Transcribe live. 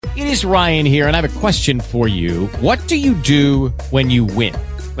It is Ryan here, and I have a question for you. What do you do when you win?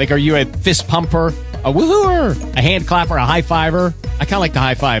 Like, are you a fist pumper, a woohooer, a hand clapper, a high fiver? I kind of like the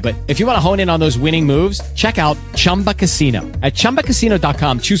high five, but if you want to hone in on those winning moves, check out Chumba Casino. At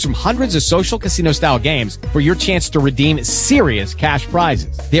ChumbaCasino.com, choose from hundreds of social casino-style games for your chance to redeem serious cash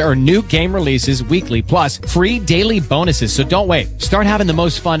prizes. There are new game releases weekly, plus free daily bonuses. So don't wait. Start having the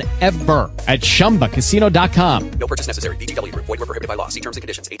most fun ever at ChumbaCasino.com. No purchase necessary. VGW. Void where prohibited by law. See terms and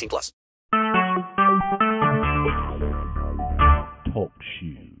conditions. 18 plus. Talk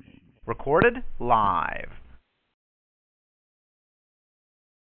shoes. Recorded live.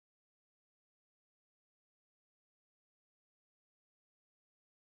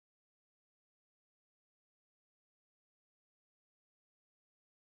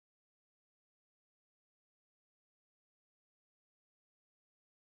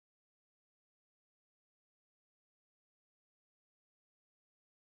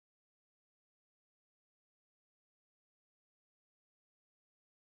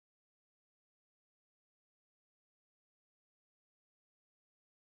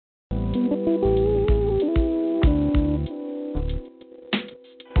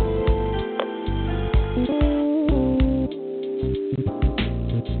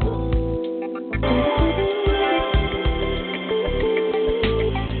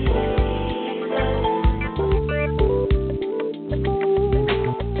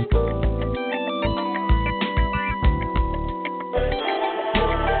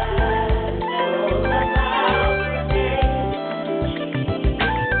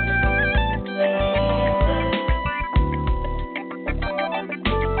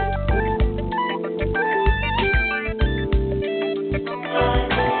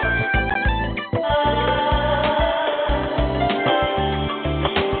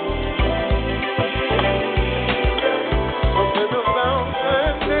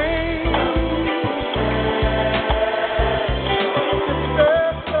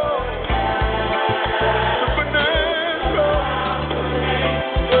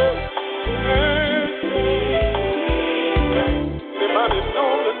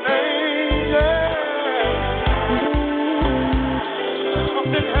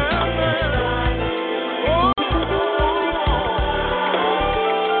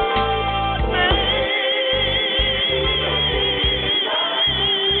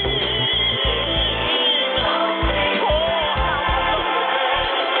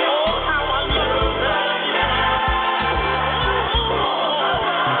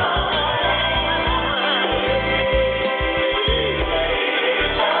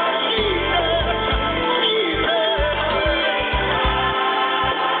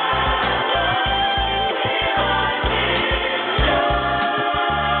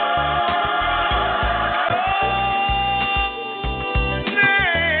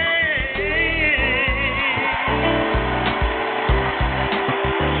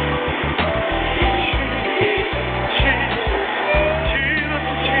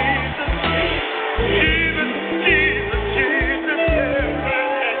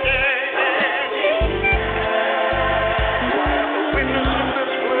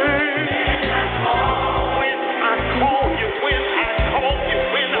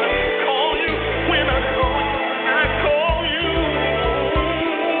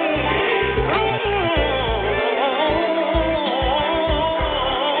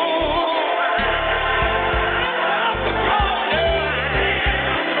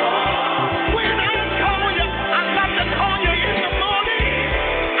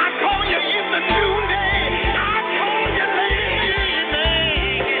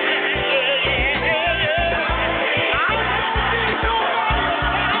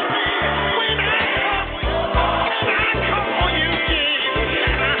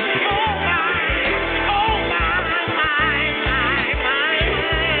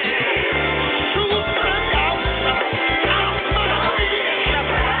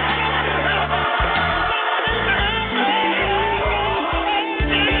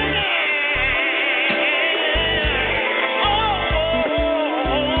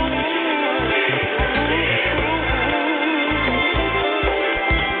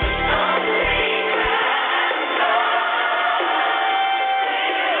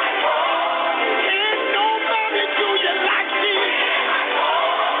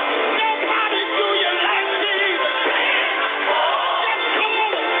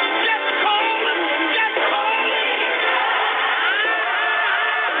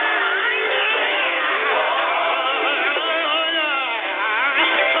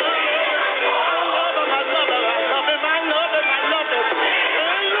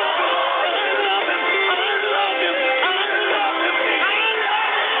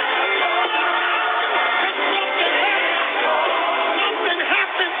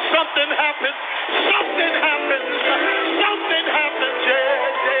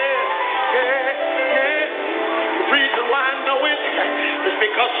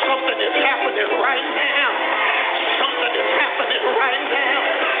 because something is happening right now. Something is happening right now.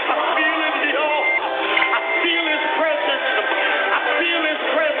 I feel it here. I feel his presence. I feel his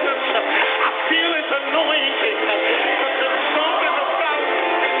presence. I feel his anointing. But there's something about that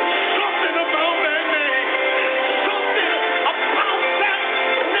name. Something about that name.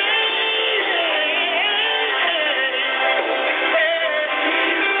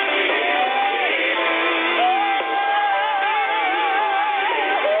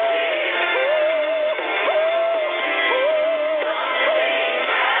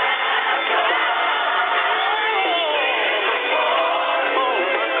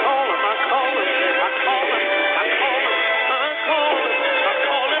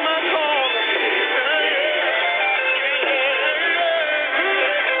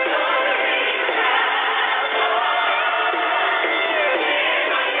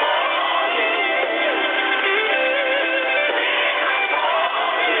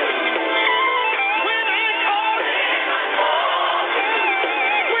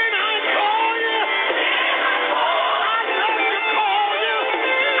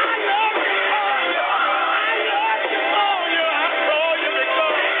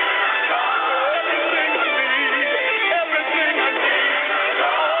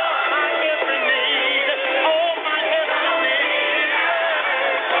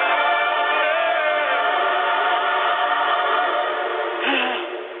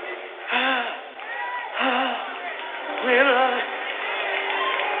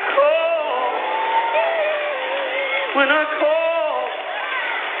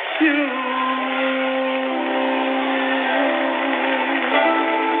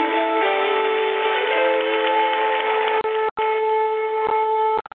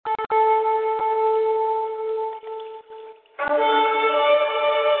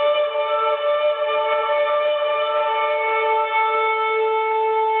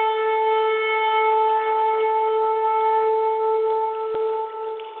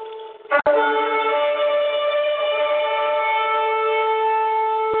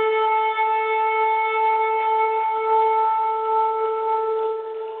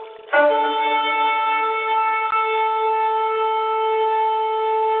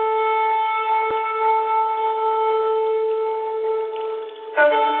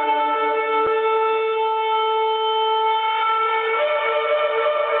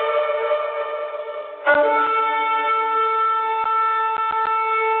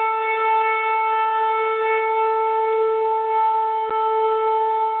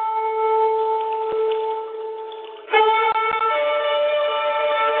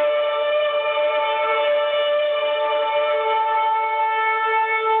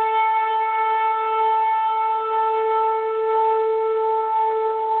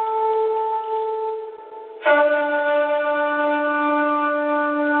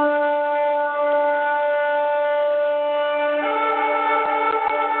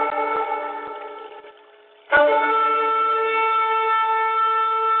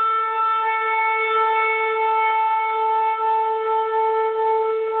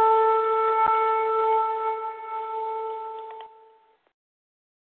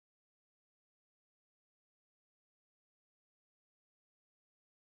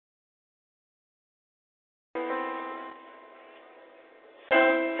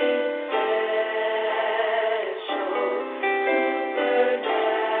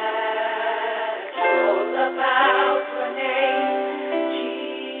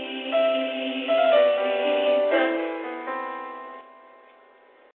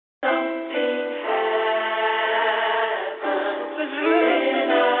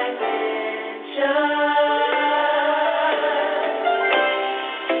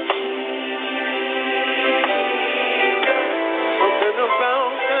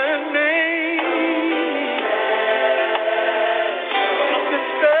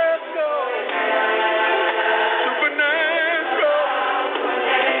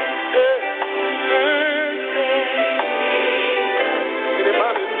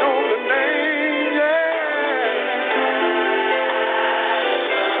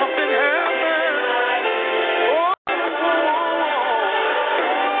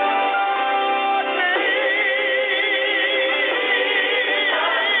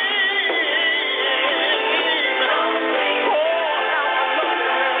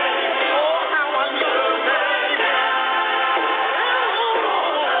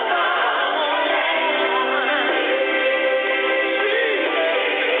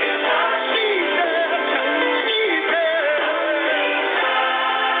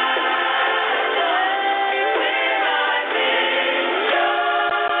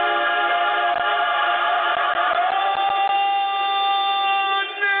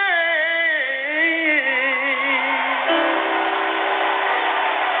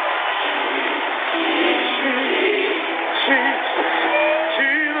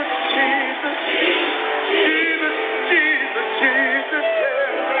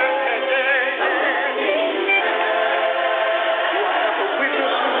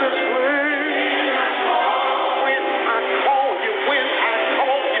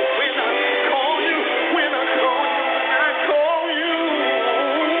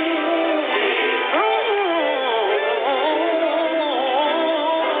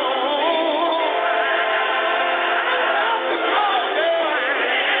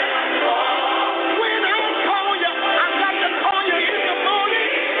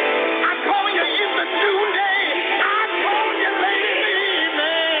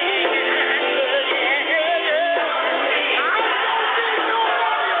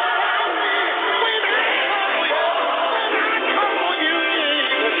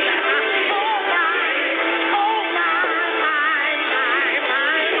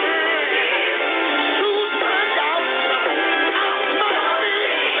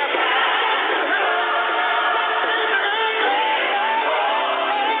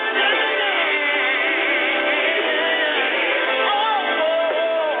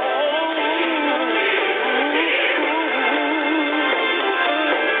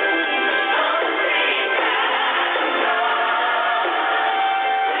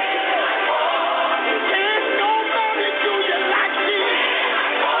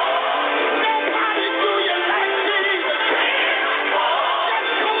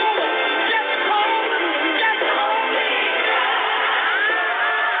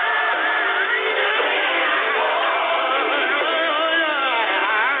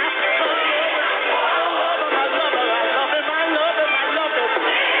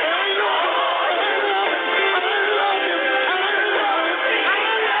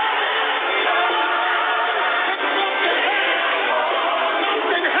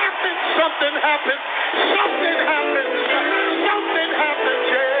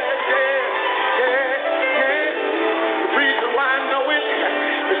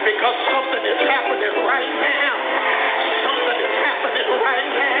 is happening right now. Something is happening right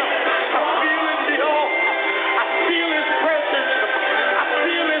now. I feel it, I feel his presence. I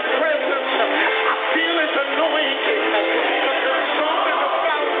feel his presence. I feel his anointing. There's something about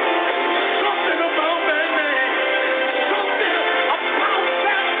that name. Something about that name.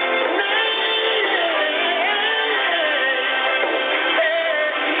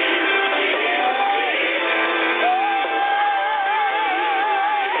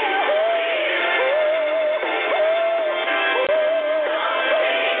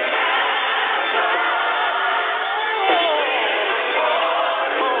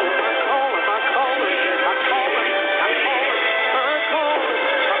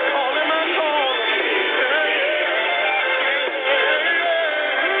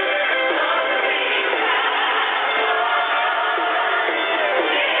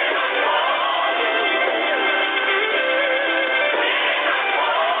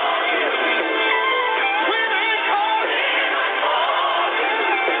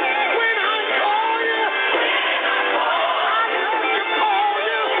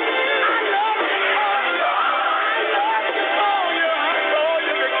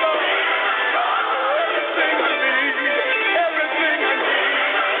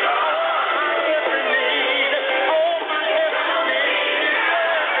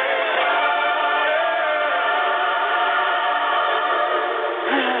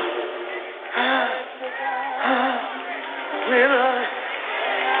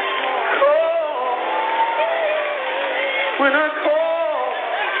 When I call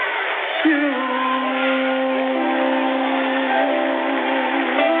you.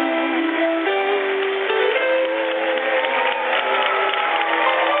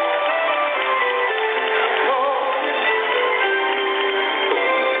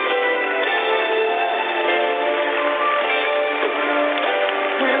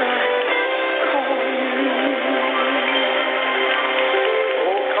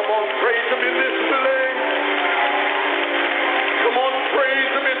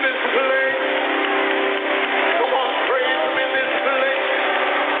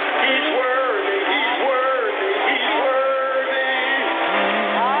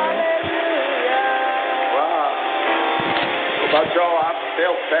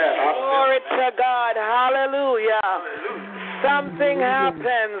 Glory to God. Hallelujah. Something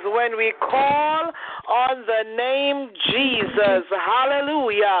happens when we call on the name Jesus.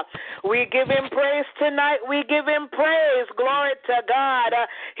 Hallelujah. We give him praise tonight. We give him praise. Glory to God.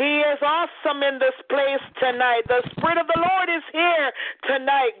 He is awesome in this place tonight. The Spirit of the Lord is here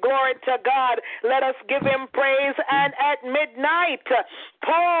tonight. Glory to God. Let us give him praise. And at midnight,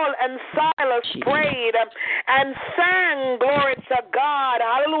 Paul and Silas prayed and sang, glory to God.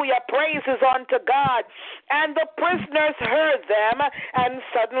 Hallelujah. Praises unto God. And the prisoners heard them, and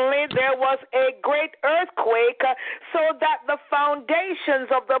suddenly there was a great earthquake, so that the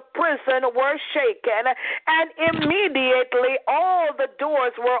foundations of the prison were shaken, and immediately all the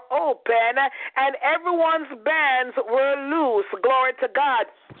doors were open, and everyone's bands were loose. Glory to God.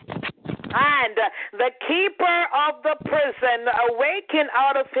 And the keeper of the prison awakened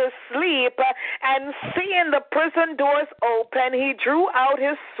out of his sleep, and seeing the prison doors open, he drew out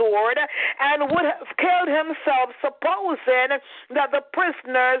his sword and would have killed himself, supposing that the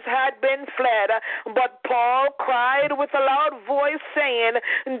prisoners had been fled. But Paul cried with a loud voice, saying,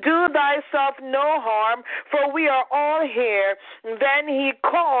 "Do thyself no harm, for we are all here." Then he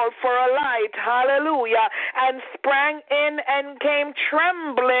called for a light, hallelujah, and sprang in and came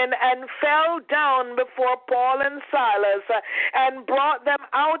trembling and fell down before Paul and Silas, and brought them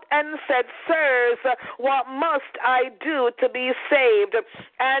out and said, "Sirs, what must I do to be saved?"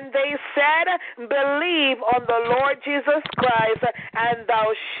 And they said, "Believe on the Lord Jesus Christ, and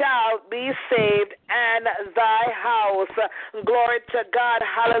thou shalt be saved, and thy house." Glory to God.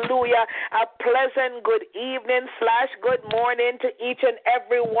 Hallelujah. A pleasant good evening / good morning to each and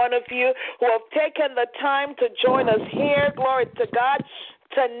every one of you who have taken the time to join us here. Glory to God.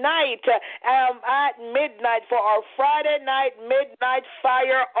 Tonight at midnight for our Friday night midnight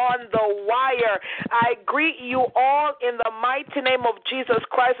fire on the wire. I greet you all in the mighty name of Jesus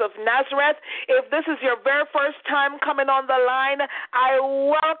Christ of Nazareth. If this is your very first time coming on the line, I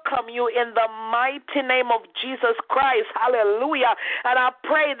welcome you in the mighty name of Jesus Christ. Hallelujah. And I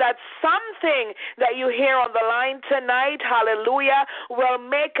pray that something that you hear on the line tonight, hallelujah, will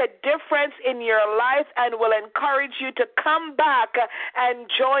make a difference in your life and will encourage you to come back and and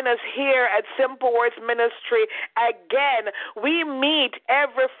join us here at Simple Words Ministry. Again, we meet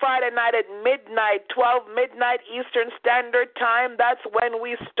every Friday night at midnight, 12 midnight Eastern Standard Time. That's when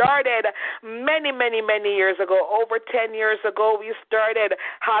we started many years ago. Over 10 years ago, we started,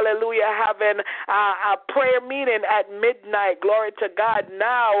 hallelujah, having a prayer meeting at midnight. Glory to God.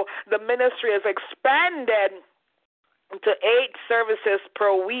 Now the ministry has expanded to 8 services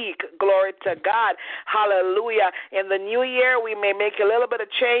per week. Glory to God. Hallelujah. In the new year, we may make a little bit of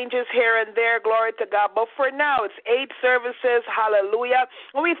changes here and there. Glory to God. But for now, it's 8 services. Hallelujah.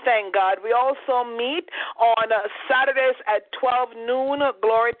 We thank God. We also meet on Saturdays at 12 noon.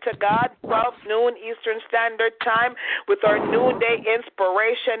 Glory to God. 12 noon Eastern Standard Time with our noonday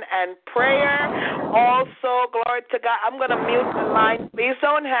inspiration and prayer. Also, glory to God. I'm going to mute the line. Please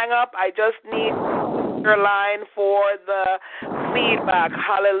don't hang up. I just need your line for the feedback.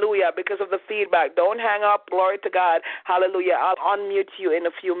 Hallelujah. Because of the feedback. Don't hang up. Glory to God. Hallelujah. I'll unmute you in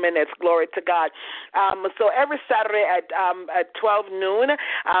a few minutes. Glory to God. So every Saturday at 12 noon,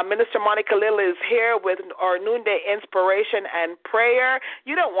 Minister Monica Little is here with our noonday inspiration and prayer.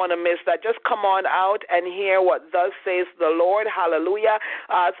 You don't want to miss that. Just come on out and hear what thus says the Lord. Hallelujah.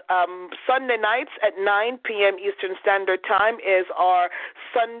 Sunday nights at 9 p.m. Eastern Standard Time is our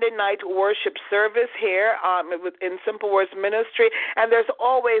Sunday night worship service here in Simple Words Ministry, and there's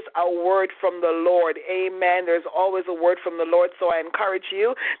always a word from the Lord. Amen. There's always a word from the Lord, so I encourage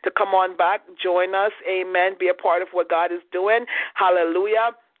you to come on back, join us. Amen. Be a part of what God is doing.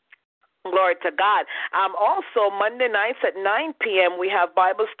 Hallelujah. Glory to God. Also, Monday nights at 9 p.m., we have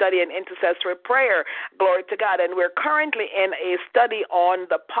Bible study and intercessory prayer. Glory to God. And we're currently in a study on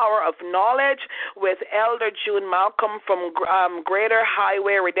the power of knowledge with Elder June Malcolm from Greater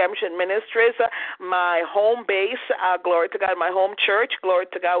Highway Redemption Ministries, my home base. Glory to God, my home church. Glory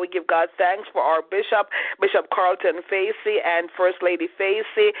to God. We give God thanks for our Bishop Carlton Facey and First Lady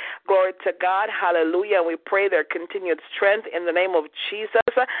Facey. Glory to God. Hallelujah. And we pray their continued strength in the name of Jesus.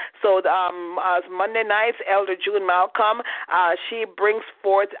 So Monday nights, Elder June Malcolm, she brings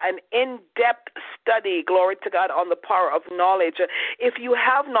forth an in-depth study, glory to God, on the power of knowledge. If you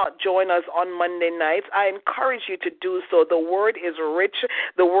have not joined us on Monday nights, I encourage you to do so. The word is rich,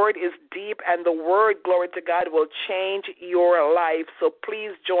 the word is deep, and the word, glory to God, will change your life. So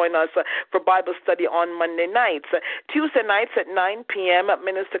please join us for Bible study on Monday nights. Tuesday nights at 9 p.m.,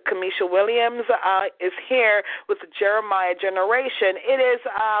 Minister Kamisha Williams is here with Jeremiah Generation. It is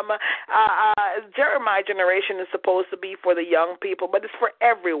Jeremiah Generation is supposed to be for the young people, but it's for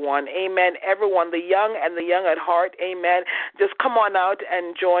everyone. Amen. Everyone, the young and the young at heart. Amen. Just come on out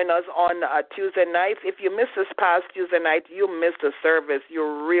and join us on Tuesday nights. If you missed this past Tuesday night, you missed the service. You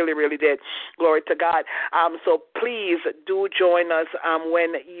really, really did. Glory to God. So please do join us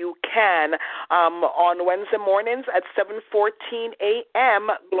when you can on Wednesday mornings at 7:14 a.m.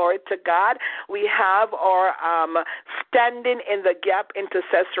 Glory to God. We have our Standing in the Gap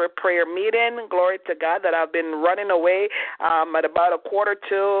intercessory prayer meeting, glory to God, that I've been running away at about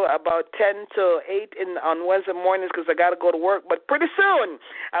 7:45, about 10 to 8 on Wednesday mornings because I got to go to work. But pretty soon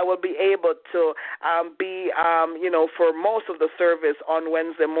I will be able to be, for most of the service on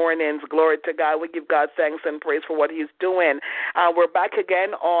Wednesday mornings. Glory to God. We give God thanks and praise for what He's doing. We're back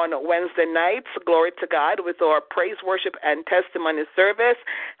again on Wednesday nights, glory to God, with our praise, worship, and testimony service.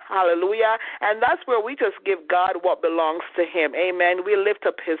 Hallelujah. And that's where we just give God what belongs to Him. Amen. We lift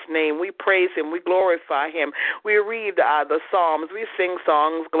up His name. We praise Him. We glorify Him. We read the Psalms. We sing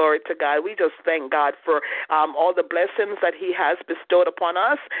songs. Glory to God. We just thank God for all the blessings that He has bestowed upon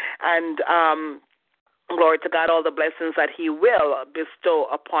us. And glory to God, all the blessings that He will bestow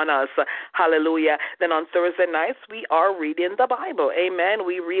upon us. Hallelujah. Then on Thursday nights, we are reading the Bible. Amen.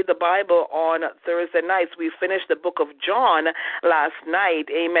 We read the Bible on Thursday nights. We finished the book of John last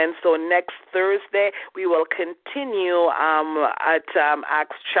night. Amen. So next Thursday, we will continue at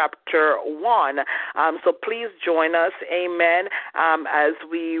Acts chapter 1. So please join us. Amen. As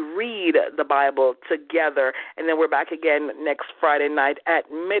we read the Bible together. And then we're back again next Friday night at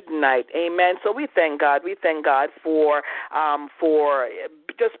midnight. Amen. So we thank God. We thank God for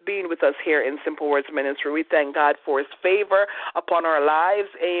just being with us here in Simple Words Ministry. We thank God for His favor upon our lives.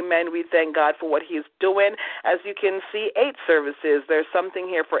 Amen. We thank God for what He's doing. As you can see, 8 services. There's something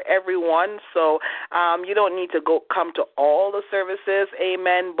here for everyone. So you don't need to come to all the services.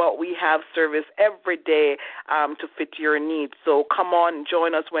 Amen. But we have service every day to fit your needs. So come on,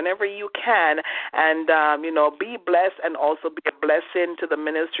 join us whenever you can, and be blessed and also be a blessing to the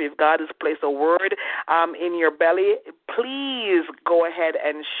ministry. If God has placed a word in your belly, please go ahead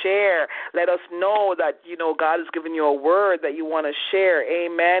and share. Let us know that, God has given you a word that you want to share.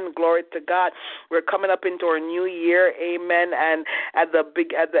 Amen. Glory to God. We're coming up into our new year. Amen. And at the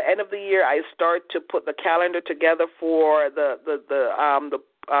end of the year, I start to put the calendar together for the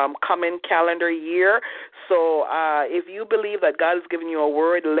coming calendar year. So if you believe that God has given you a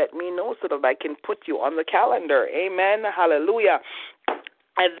word, let me know so that I can put you on the calendar. Amen. Hallelujah.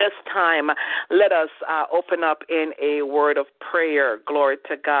 At this time, let us open up in a word of prayer. Glory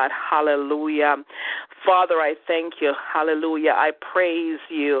to God. Hallelujah. Father, I thank you. Hallelujah. I praise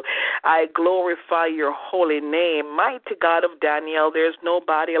you. I glorify your holy name. Mighty God of Daniel, there's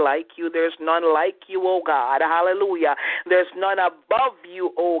nobody like you. There's none like you, O God. Hallelujah. There's none above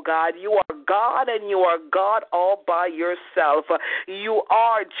you, O God. You are God, and you are God all by yourself. You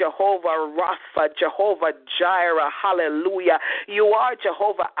are Jehovah Rapha, Jehovah Jireh. Hallelujah. You are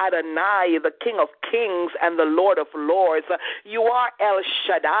Jehovah Adonai, the King of Kings and the Lord of Lords. You are El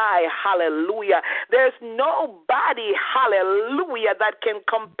Shaddai. Hallelujah. There's nobody, hallelujah, that can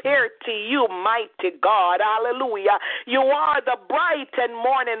compare to you, mighty God. Hallelujah. You are the bright and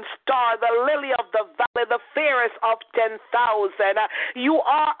morning star, the lily of the valley, the fairest of 10,000. You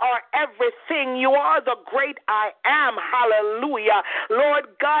are our everything. You are the great I am. Hallelujah. Lord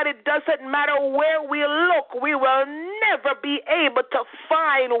God, it doesn't matter where we look, we will never be able to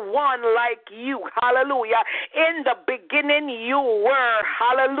find one like you. Hallelujah. In the beginning, you were.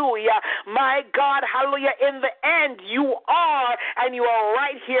 Hallelujah. My God, hallelujah. In the end, you are, and you are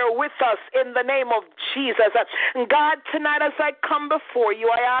right here with us in the name of Jesus. God, tonight as I come before you,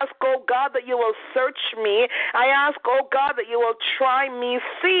 I ask, oh God, that you will search me. I ask, oh God, that you will try me.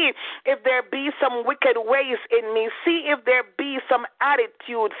 See if there be some wicked ways in me. See if there be some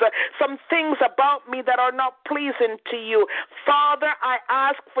attitudes, some things about me that are not pleasing to you. Father, I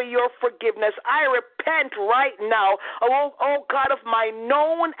ask for your forgiveness. I repent right now, oh God, of my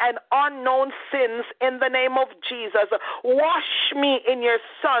known and unknown sins in the name of Jesus. Wash me in your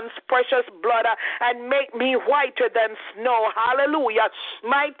Son's precious blood and make me whiter than snow. Hallelujah.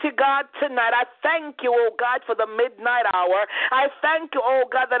 Mighty God, tonight I thank you, oh God, for the midnight hour. I thank you, oh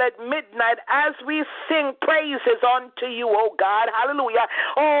God, that at midnight as we sing praises unto you, oh God, hallelujah.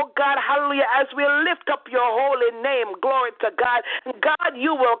 Oh God, hallelujah, as we lift up your holy name, glory to God. God,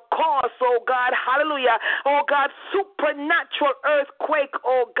 you will cause, oh God, hallelujah, oh God, supernatural earthquake,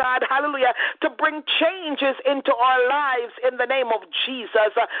 oh God, hallelujah, to bring changes into our lives in the name of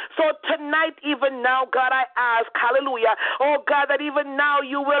Jesus. So tonight, even now, God, I ask, hallelujah, oh God, that even now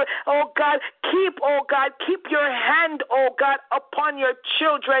you will, oh God, keep your hand, oh God, upon your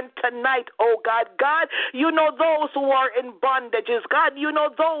children tonight, oh God. God, you know those who are in bondages. God, you know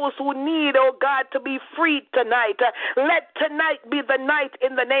those who need, oh God, to be freed tonight. Let tonight be the night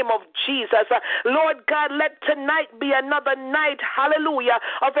in the name of Jesus. Lord God, let tonight be another night, hallelujah,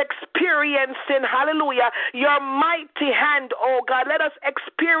 of experiencing, hallelujah, your mighty hand, oh God. Let us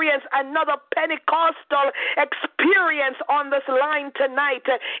experience another Pentecostal experience on this line tonight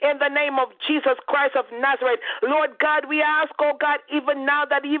in the name of Jesus Christ of Nazareth. Lord God, we ask, oh God, even now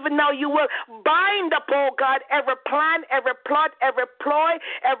you will bind up, oh God, every plan, every plot, every ploy,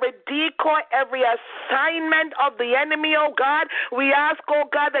 every decoy, every assignment of the enemy, oh God. We ask, oh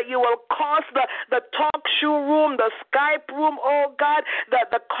God, that you will cause the talk show room, the Skype room, oh God,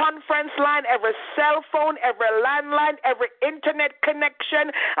 the conference line, every cell phone, every landline, every internet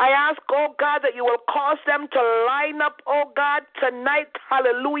connection. I ask, oh God, that you will cause them to line up, oh God, tonight.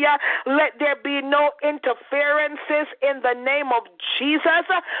 Hallelujah. Let there be no interferences in the name of Jesus.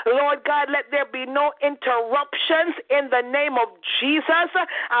 Lord God, let there be no interruptions in the name of Jesus.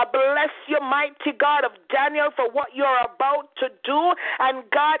 I bless you, mighty God of Daniel, for what you're about to do. And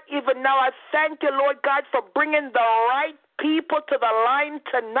God, even now, I thank you, Lord God, for bringing the right people to the line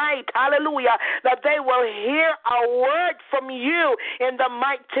tonight, hallelujah, that they will hear a word from you in the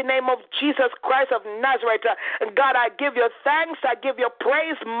mighty name of Jesus Christ of Nazareth. God, I give you thanks, I give you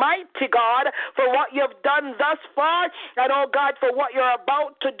praise, mighty God, for what you've done thus far, and oh God, for what you're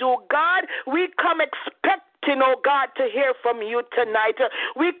about to do. God, we come expecting, oh God, to hear from you tonight.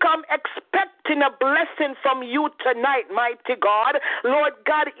 We come expecting a blessing from you tonight, mighty God. Lord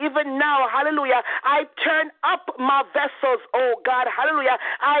God, even now, hallelujah, I turn up my vessels, oh God, hallelujah.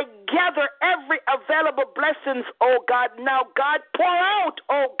 I gather every available blessings, oh God. Now, God, pour out,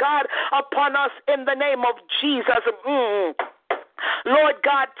 oh God, upon us in the name of Jesus. Lord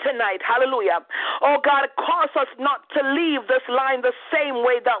God, tonight, hallelujah. Oh God, cause us not to leave this line the same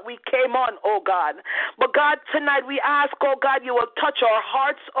way that we came on, oh God. But God, tonight we ask, oh God, you will touch our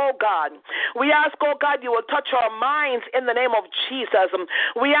hearts, oh God. We ask, oh God, you will touch our minds in the name of Jesus.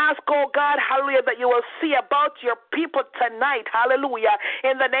 We ask, oh God, hallelujah, that you will see about your people tonight, hallelujah,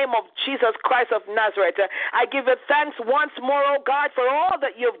 in the name of Jesus Christ of Nazareth. I give you thanks once more, oh God, for all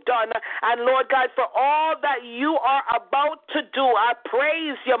that you've done, and Lord God, for all that you are about to do. I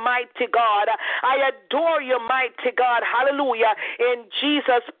praise you, mighty God. I adore you, mighty God. Hallelujah. In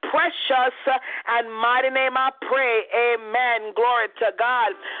Jesus' precious and mighty name I pray. Amen. Glory to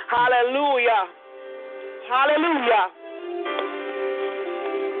God. Hallelujah. Hallelujah.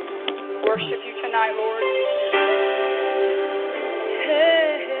 Worship you tonight, Lord.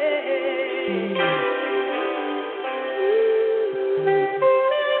 Hey, hey, hey.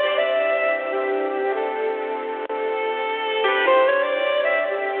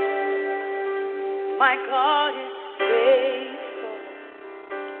 My God is faithful.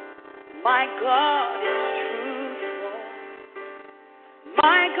 My God is truthful.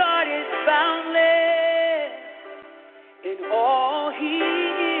 My God is boundless in all He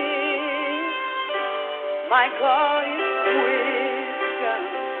is. My God is wisdom.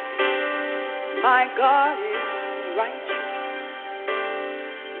 My God is righteous.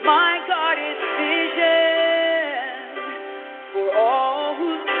 My God is vision for all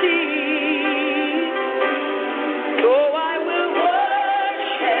who see. So I will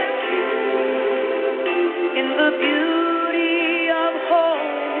worship you in the beauty of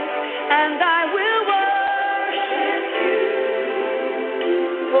holiness, and I will worship you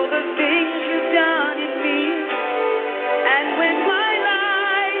for the things you've done in me. And when my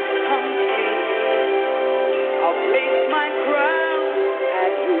life comes to I'll place my crown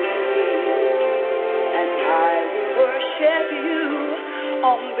at your feet, and I will worship you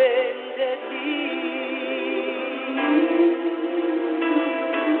on bended knee.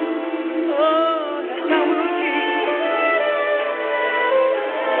 Oh, that's how we'll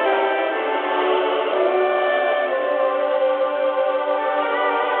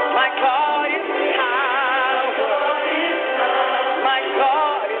My God is power. My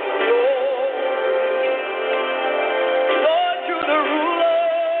God is Lord. Lord to the ruler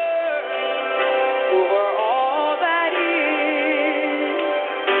over all that is.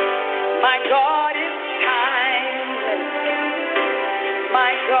 My God is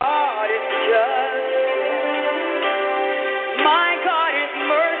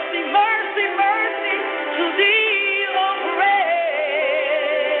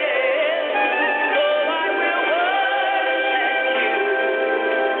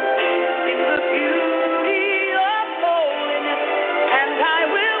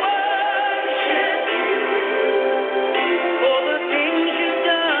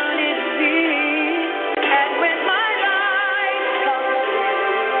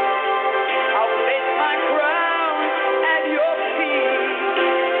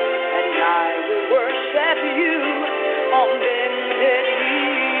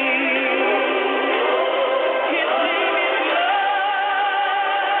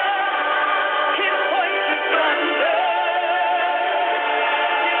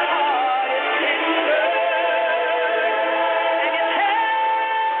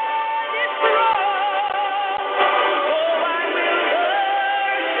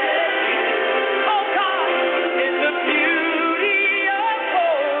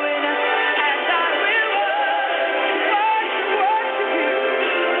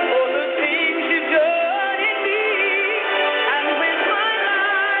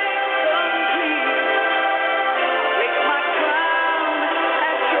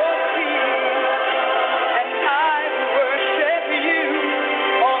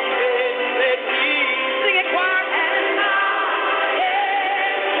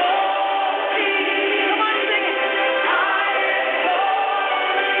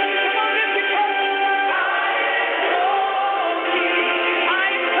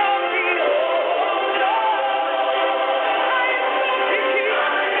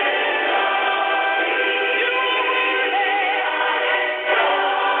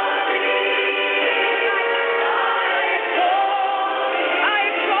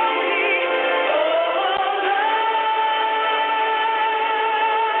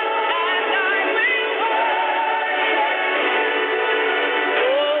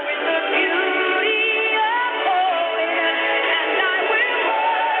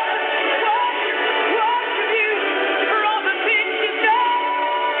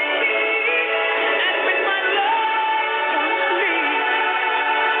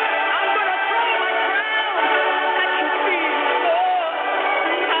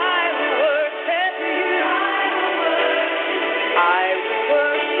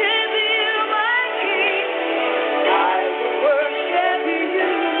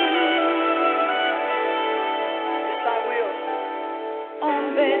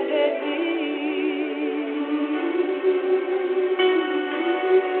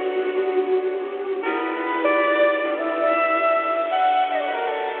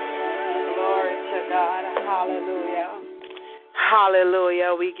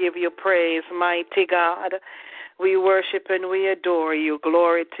Hallelujah. We give you praise, mighty God. We worship and we adore you.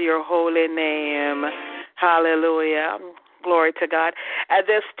 Glory to your holy name. Hallelujah. Glory to God. At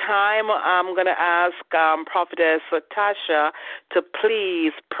this time, I'm going to ask Prophetess Tasha to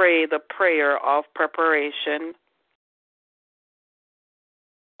please pray the prayer of preparation.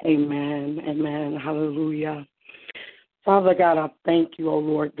 Amen. Amen. Hallelujah. Father God, I thank you, O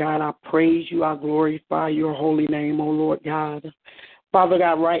Lord God. I praise you. I glorify your holy name, O Lord God. Father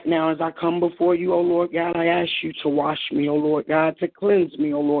God, right now as I come before you, O Lord God, I ask you to wash me, O Lord God, to cleanse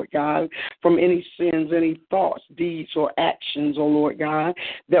me, O Lord God, from any sins, any thoughts, deeds, or actions, O Lord God,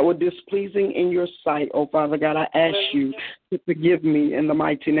 that were displeasing in your sight, O Father God. I ask you to forgive me in the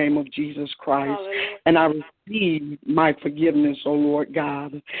mighty name of Jesus Christ. And I receive my forgiveness, O Lord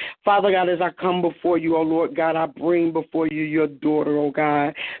God. Father God, as I come before you, O Lord God, I bring before you your daughter, O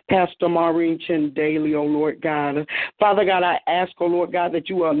God, Pastor Maureen, Chen, Daley, O Lord God. Father God, I ask, O Lord God, that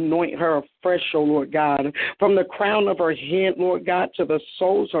you will anoint her afresh, O Lord God, from the crown of her head, Lord God, to the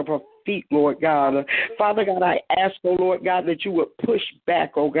soles of her feet, Lord God. Father God, I ask, oh Lord God, that you would push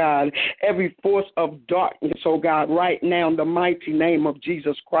back, oh God, every force of darkness, oh God, right now in the mighty name of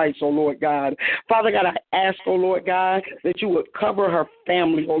Jesus Christ, oh Lord God. Father God, I ask, oh Lord God, that you would cover her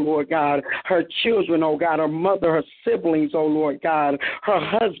family, oh Lord God, her children, oh God, her mother, her siblings, oh Lord God, her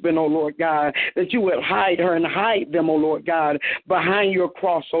husband, oh Lord God, that you would hide her and hide them, oh Lord God, behind your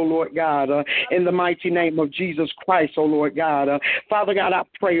cross, oh Lord God, in the mighty name of Jesus Christ, oh Lord God. Father God, I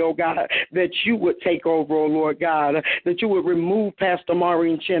pray, oh God, that you would take over, oh Lord God, that you would remove Pastor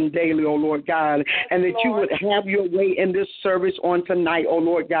Maureen Chen Daley, oh Lord God, and that you would have your way in this service on tonight, oh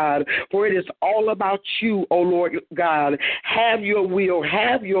Lord God, for it is all about you, oh Lord God. Have your will,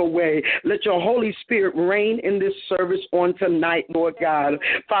 have your way. Let your Holy Spirit reign in this service on tonight, Lord God.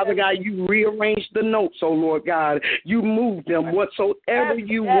 Father God, you rearrange the notes, oh Lord God. You move them whatsoever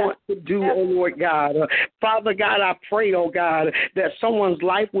you want to do, oh Lord God. Father God, I pray, oh God, that someone's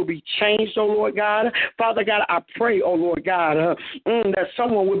life will be changed, oh Lord God. Father God, I pray, oh Lord God, that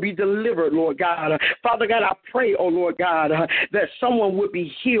someone would be delivered, Lord God. Father God, I pray, oh Lord God, that someone would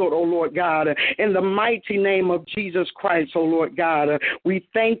be healed, oh Lord God, in the mighty name of Jesus Christ, oh Lord God. We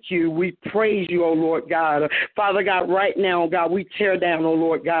thank you. We praise you, oh Lord God. Father God, right now, God, we tear down, oh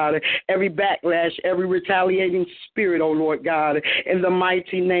Lord God, every backlash, every retaliating spirit, oh Lord God, in the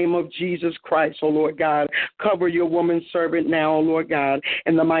mighty name of Jesus Christ, oh Lord God. Cover your woman servant now, oh Lord God,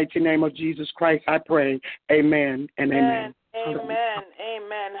 in the mighty name of Jesus Christ, I pray. Amen and amen. Amen.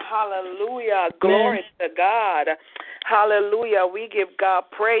 Amen. Hallelujah. Glory to God. Hallelujah. We give God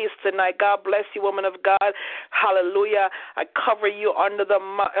praise tonight. God bless you, woman of God. Hallelujah. I cover you under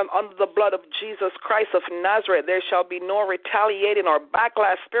the blood of Jesus Christ of Nazareth. There shall be no retaliating or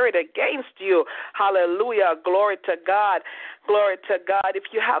backlash spirit against you. Hallelujah. Glory to God. Glory to God. If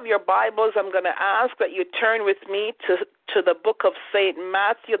you have your Bibles, I'm going to ask that you turn with me to the book of St.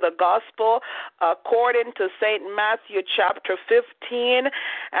 Matthew, the Gospel, according to St. Matthew chapter 15,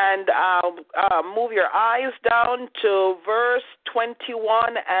 and move your eyes down to verse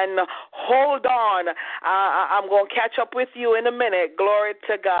 21 and hold on. I'm going to catch up with you in a minute. Glory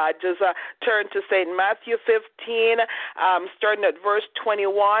to God. Just turn to St. Matthew 15, starting at verse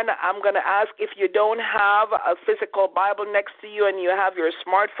 21. I'm going to ask, if you don't have a physical Bible next to you and you have your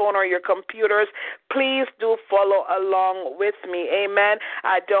smartphone or your computers, please do follow along with me. Amen.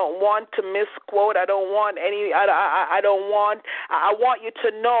 I don't want to misquote. I want you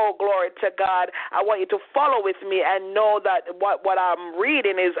to know, glory to God, I want you to follow with me and know that what I'm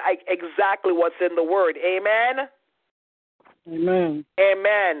reading is exactly what's in the Word. Amen. Amen.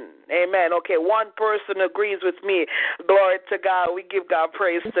 Amen. Amen. Okay, one person agrees with me. Glory to God. We give God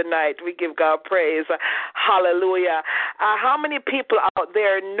praise tonight. We give God praise. Hallelujah. How many people out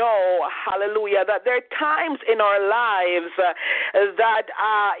there know, hallelujah, that there are times in our lives that,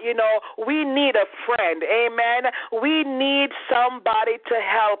 we need a friend. Amen. We need somebody to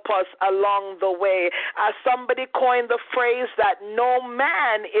help us along the way. Somebody coined the phrase that no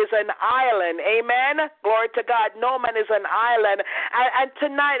man is an island. Amen. Glory to God. No man is an island. And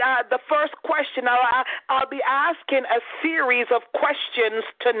tonight, the first question, I'll be asking a series of questions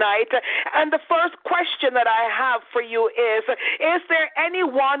tonight. And the first question that I have for you is there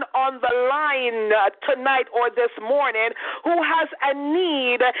anyone on the line tonight or this morning who has a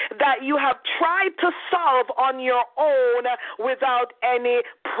need that you have tried to solve on your own without any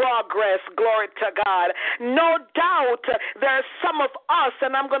progress. Glory to God. No doubt there's some of us,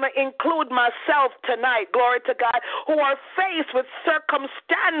 and I'm going to include myself tonight, glory to God, who are faced with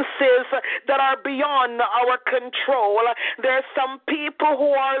circumstances that are beyond our control. There's some people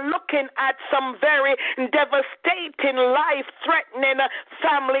who are looking at some very devastating, life-threatening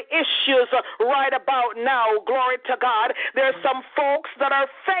family issues right about now, glory to God. There's some folks that are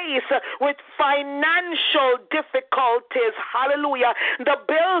faced with financial difficulties, hallelujah. The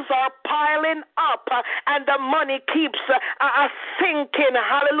bills are piling up and the money keeps sinking,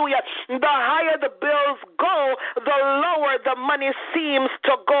 hallelujah. The higher the bills go, the lower the money seems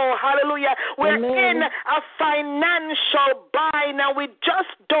to go, hallelujah. We're in a financial bind and we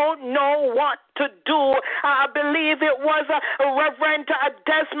just don't know what to do. I believe it was Reverend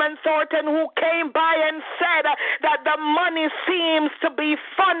Desmond Thornton who came by and said that the money seems to be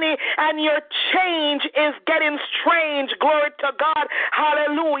funny and your change is getting strange. Glory to God.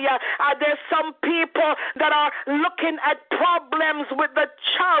 Hallelujah. There's some people that are looking at problems with the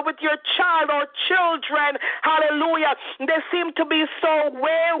child, with your child or children. Hallelujah. They seem to be so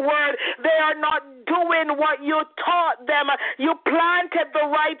wayward. They are not doing what you taught them. You planted the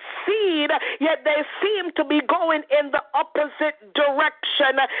right seed, yet they seem to be going in the opposite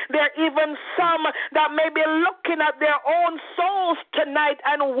direction. There are even some that may be looking at their own souls tonight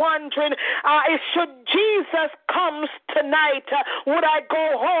and wondering, should Jesus comes tonight, would I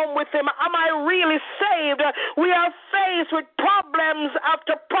go home with him? Am I really saved? We are faced with problems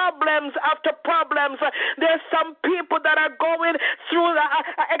after problems after problems. There's some people that are going through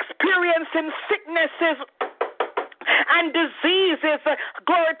experiencing sicknesses and diseases,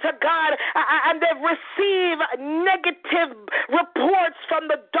 glory to God, and they've received negative reports from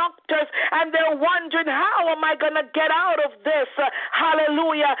the doctors, and they're wondering, how am I going to get out of this?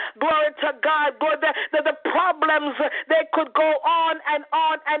 Hallelujah, glory to God. The problems, they could go on and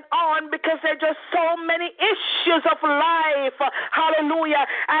on and on because there are just so many issues of life, hallelujah,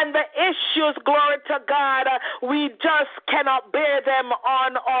 and the issues, glory to God, we just cannot bear them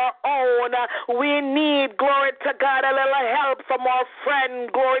on our own. We need, glory to God, a little help from our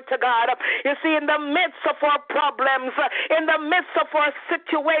friend, glory to God. You see, in the midst of our problems, in the midst of our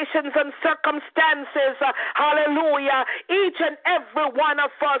situations and circumstances, hallelujah, each and every one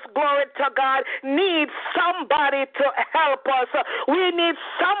of us, glory to God, needs somebody to help us. We need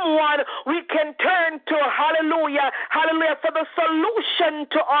someone we can turn to, hallelujah, hallelujah, for the solution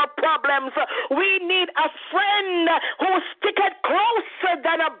to our problems. We need a friend who's sticking closer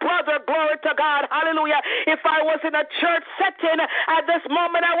than a brother, glory to God, hallelujah. If I was in a church setting at this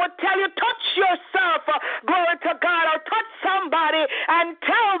moment, I would tell you, touch yourself, glory to God, or touch somebody and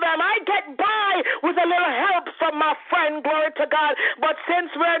tell them, I get by with a little help from my friend, glory to God. But since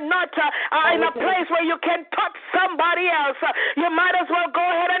we're not in a place where you can touch somebody else, you might as well go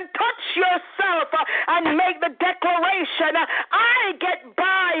ahead and touch yourself and make the declaration, I get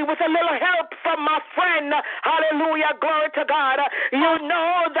by with a little help from my friend, hallelujah, glory to God. You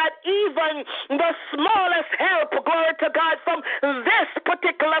know that even the smallest help, glory to God, from this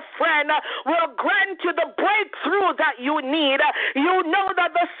particular friend will grant you the breakthrough that you need. You know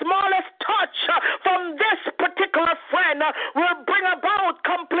that the smallest touch from this particular friend will bring about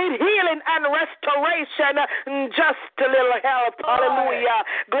complete healing and restoration. Just a little help, hallelujah,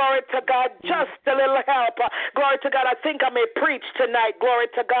 glory to God, just a little help, glory to God. I think I may preach tonight, glory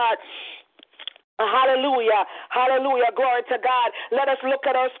to God. Hallelujah, hallelujah, glory to God. Let us look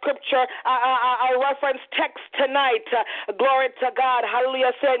at our scripture, our reference text tonight, glory to God,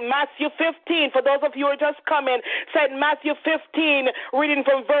 hallelujah, said Matthew 15, for those of you who are just coming, said Matthew 15, reading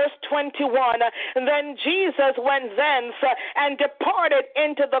from verse 21, and then Jesus went thence and departed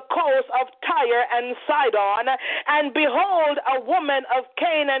into the coast of Tyre and Sidon, and behold, a woman of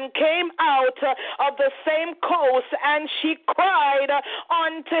Canaan came out of the same coast, and she cried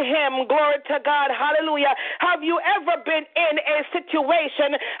unto him, glory to God, hallelujah. Have you ever been in a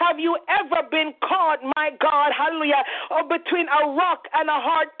situation? Have you ever been caught, my God, hallelujah, between a rock and a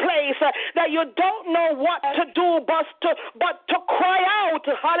hard place that you don't know what to do but to cry out,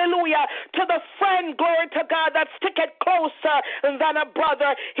 hallelujah, to the friend, glory to God, that's sticking closer than a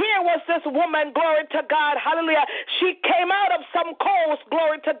brother. Here was this woman, glory to God, hallelujah. She came out of some coast,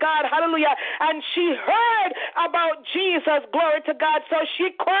 glory to God, hallelujah, and she heard about Jesus, glory to God, so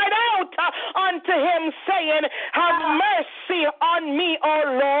she cried out unto him, saying, have mercy on me, O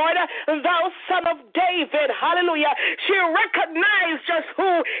Lord, thou son of David, hallelujah. She recognized just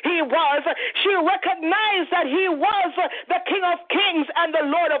who he was. She recognized that he was the King of Kings and the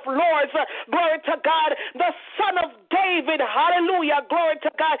Lord of Lords, glory to God, the Son of David. David, hallelujah, glory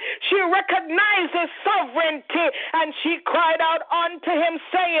to God, she recognized his sovereignty, and she cried out unto him,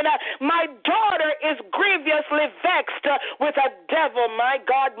 saying, my daughter is grievously vexed with a devil. My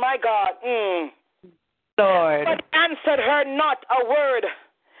God, my God. Lord. But answered her not a word.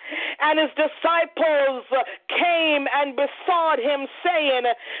 And his disciples came and besought him, saying,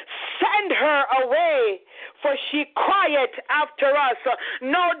 send her away, for she crieth after us.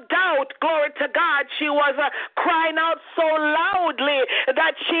 No doubt, glory to God, she was crying out so loudly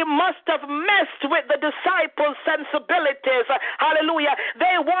that she must have messed with the disciples' sensibilities. Hallelujah.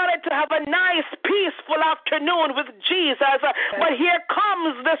 They wanted to have a nice, peaceful afternoon with Jesus, but here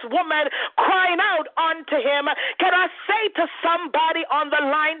comes this woman crying out unto him. Can I say to somebody on the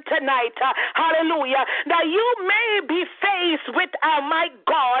line tonight, hallelujah, that you may be faced with, my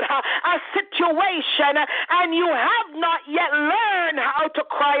God, a situation, and you have not yet learned how to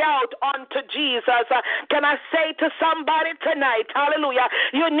cry out unto Jesus. Can I say to somebody tonight, hallelujah,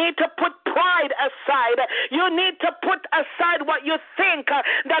 you need to put pride aside. You need to put aside what you think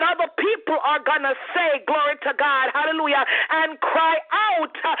that other people are going to say, glory to God, hallelujah, and cry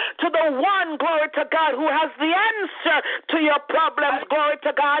out to the one, glory to God, who has the answer to your problems, glory to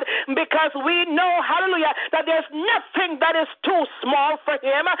God, because we know, hallelujah, that there's nothing that is too small for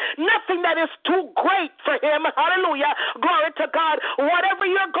him, nothing that is too great for him, hallelujah, glory to God. Whatever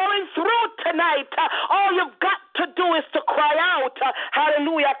you're going through tonight, all you've got to do is to cry out,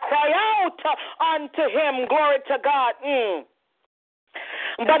 hallelujah, cry out unto him, glory to God.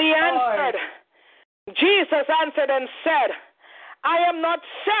 But he answered, Jesus answered and said, I am not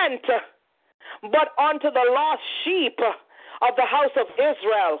sent but unto the lost sheep of the house of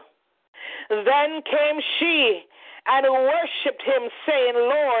Israel. Then came she and worshipped him, saying,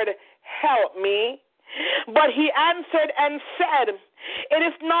 Lord, help me. But he answered and said, it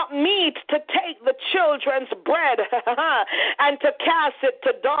is not meet to take the children's bread and to cast it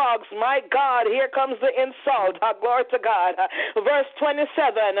to dogs. My God, here comes the insult. Glory to God. Verse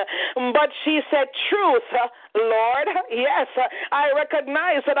 27, but she said, truth, Lord, yes, I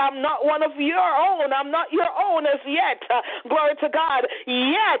recognize that I'm not one of your own. I'm not your own as yet. Glory to God.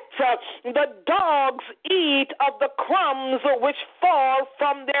 Yet the dogs eat of the crumbs which fall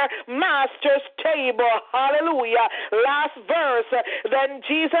from their master's table. Hallelujah. Last verse. Then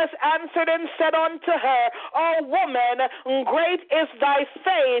Jesus answered and said unto her, O woman, great is thy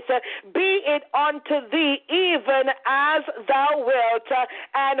faith. Be it unto thee even as thou wilt.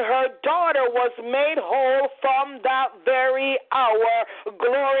 And her daughter was made whole from that very hour.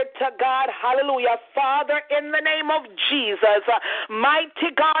 Glory to God. Hallelujah. Father, in the name of Jesus,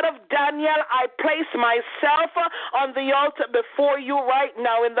 mighty God of Daniel, I place myself on the altar before you right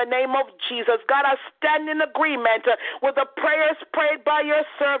now in the name of Jesus. God, I stand in agreement with the prayers prayed by your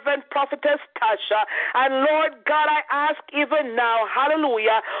servant, prophetess Tasha. And Lord God, I ask even now,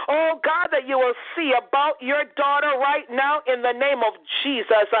 hallelujah, oh God, that you will see about your daughter right now in the name of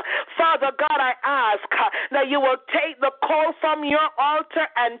Jesus. Father God, I ask that you will take the coal from your altar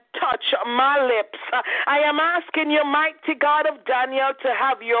and touch my lips. I am asking you, mighty God of Daniel, to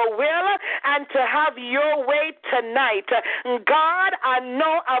have your will and to have your way tonight. God, I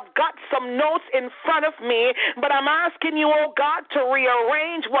know I've got some notes in front of me, but I'm asking you, oh God, to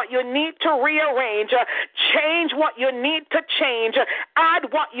rearrange what you need to rearrange, change what you need to change, add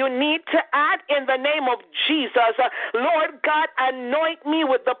what you need to add in the name of Jesus. Lord God, anoint me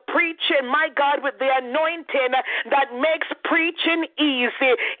with the preaching, my God, with the anointing that makes preaching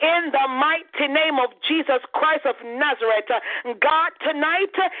easy in the mighty name of Jesus Christ of Nazareth. God,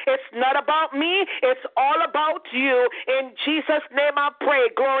 tonight, it's not about me, it's all about you. In Jesus' name I pray.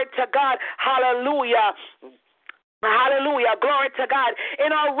 Glory to God. Hallelujah. Hallelujah. Glory to God.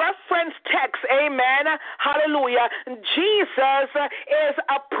 In our reference text, amen, hallelujah, Jesus is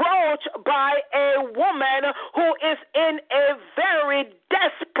approached by a woman who is in a very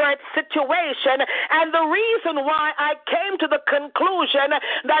desperate situation. And the reason why I came to the conclusion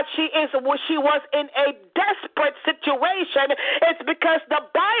that she was in a desperate situation is because the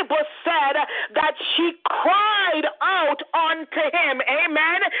Bible said that she cried out unto him.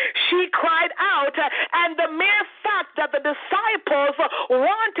 Amen. She cried out, and the mere fact that the disciples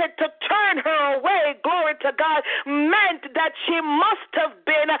wanted to turn her away, glory to God, meant that she must have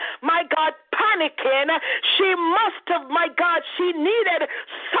been, my God, panicking. She must have, my God, she needed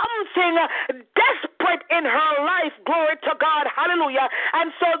something desperate in her life, glory to God, hallelujah. And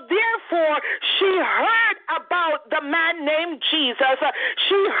so therefore she heard about the man named Jesus.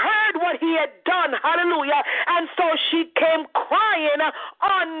 She heard what he had done, hallelujah. And so she came crying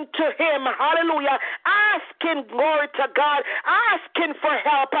unto him, hallelujah, asking, glory to God, asking for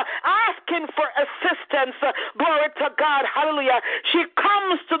help, asking for assistance, glory to God, hallelujah, she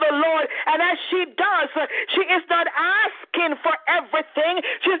comes to the Lord, and as she does, she is not asking for everything.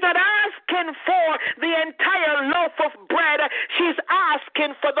 She's not asking for the entire loaf of bread. She's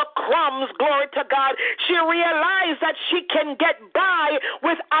asking for the crumbs, glory to God. She realized that she can get by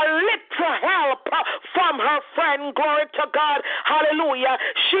with a little help from her friend, glory to God, hallelujah.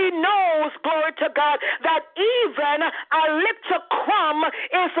 She knows, glory to God, that even a little crumb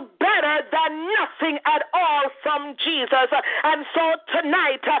is better than nothing at all from Jesus. And so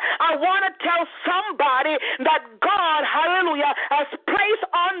tonight, I want to tell somebody that God, hallelujah, has placed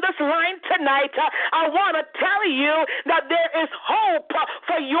on this line tonight. I want to tell you that there is hope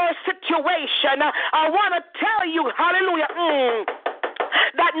for your situation. I want to tell you, hallelujah,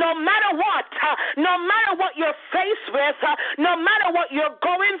 that no matter what you're faced with, no matter what you're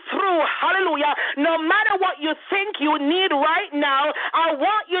going through, hallelujah, no matter what you think you need right now, I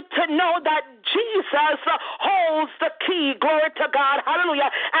want you to know that Jesus holds the key, glory to God, hallelujah,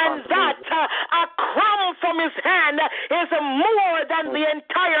 and that a crumb from his hand is more than the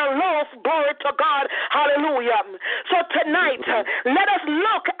entire loaf, glory to God, hallelujah. So tonight, let us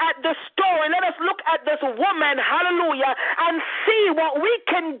look at the story, let us look at this woman, hallelujah, and see what we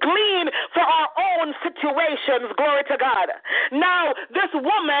can glean for our own situations, glory to God. Now, this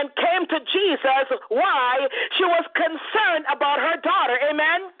woman came to Jesus. Why? She was concerned about her daughter,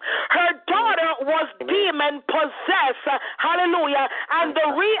 amen? Her daughter was demon possessed, hallelujah, and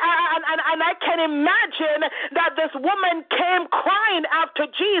I can imagine that this woman came crying after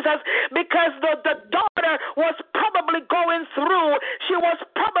Jesus because the daughter was probably going through, she was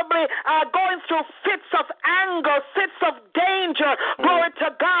probably going through fits of anger, fits of danger, glory to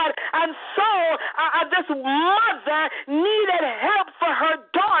God, and so this mother needed help for her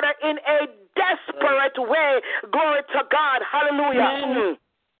daughter in a desperate way, glory to God, hallelujah.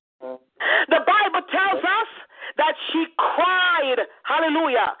 The Bible tells us that she cried,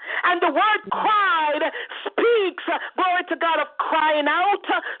 hallelujah. And the word cried speaks, glory to God, of crying out,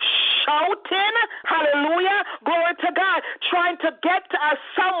 shouting, hallelujah, glory to God, trying to get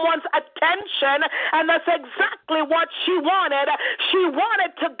someone's attention, and that's exactly what she wanted. She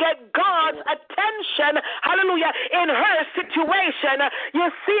wanted to get God's attention, hallelujah, in her situation. You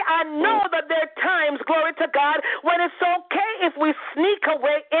see, I know that there are times, glory to God, when it's okay if we sneak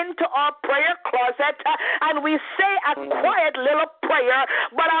away into our prayer closet and we say a quiet little prayer,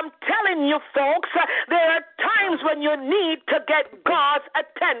 but I'm telling you folks, there are times when you need to get God's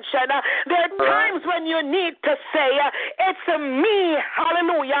attention. There are times when you need to say, it's me,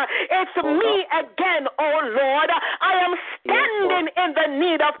 hallelujah, it's me again, oh Lord. I am standing in the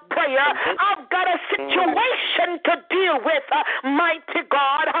need of prayer. I've got a situation to deal with, mighty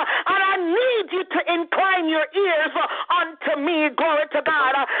God, and I need you to incline your ears unto me, glory to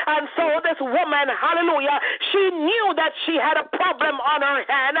God. And so this woman, hallelujah, she knew that she had a problem on her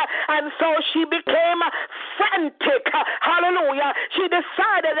hand, and so she became frantic, hallelujah. She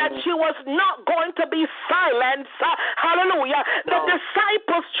decided that she was not going to be silenced, hallelujah. The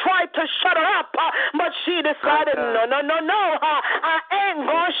disciples tried to shut her up, but she decided, no, I ain't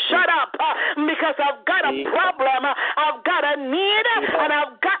going to shut up because I've got a problem, I've got a need, and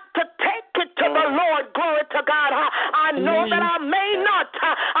I've got to take it to the Lord, glory to God. I know that I may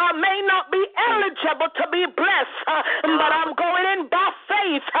not be eligible to be blessed, but I'm going in by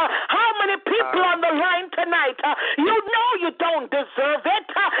faith. How many people on the line tonight, you know you don't deserve it,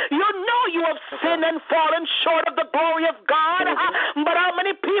 you know you have sinned and fallen short of the glory of God, but how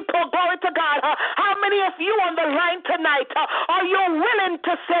many people, glory to God, how many of you on the line tonight are you willing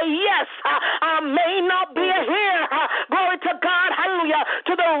to say, yes, I may not be here, glory to God, hallelujah,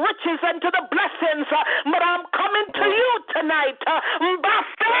 to the riches and to the blessings, but I'm coming to you tonight by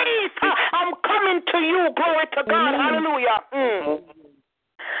faith. I'm coming to you, glory to God, hallelujah.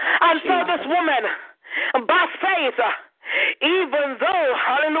 And so this woman, by faith, even though,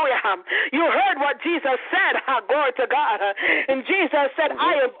 hallelujah, you heard what Jesus said, glory to God, and Jesus said,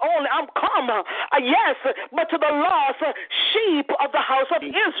 I'm come, yes, but to the lost sheep of the house of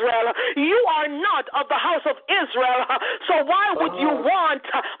Israel. You are not of the house of Israel, so why would you want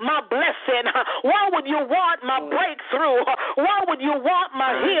my blessing? Why would you want my breakthrough? Why would you want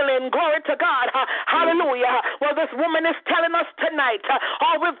my healing? Glory to God, hallelujah. Well, this woman is telling us tonight,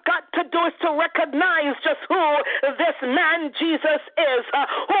 all we've got to do is to recognize just who this man Jesus is,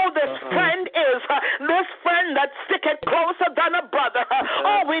 who this friend is, this friend that sticketh closer than a brother.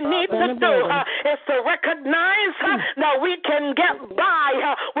 All we need to do is to recognize that we can get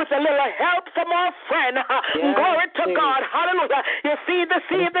by with a little help from our friend. Glory to God. Hallelujah. Hallelujah. You see, this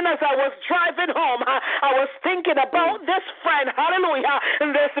evening as I was driving home, I was thinking about this friend. Hallelujah.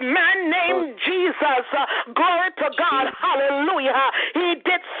 This man named Jesus. Glory to God. Hallelujah. He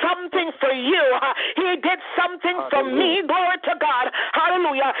did something for you. He did something for me. Glory to God.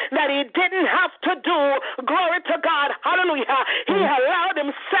 Hallelujah. That he didn't have to do. Glory to God. Hallelujah. He allowed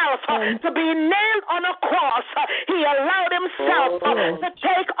himself to be nailed on a cross. He allowed himself to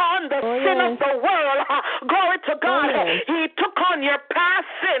take on the sin of the world. Glory to God. He took on your past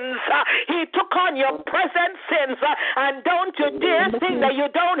sins. He took on your present sins. And don't you dare think that you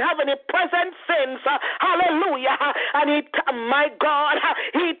don't have any present sins. Hallelujah. And my God,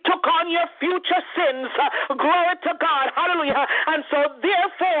 he took on your future sins. Glory to God. Hallelujah. And so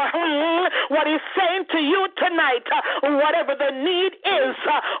therefore, what he's saying to you tonight, whatever the need is,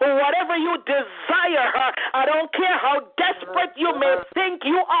 whatever you desire, I don't care how desperate you may think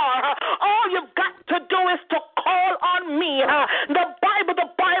you are, all you've got to do is to call on me. The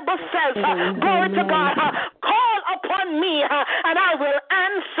Bible says, glory to God, call upon me and I will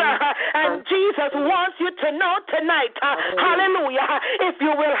answer. And Jesus wants you to know tonight, hallelujah, if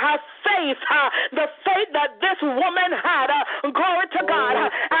you will have faith, the faith that this woman had, glory to God,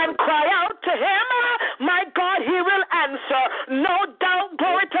 and cry out to him, my God, he will answer. No doubt,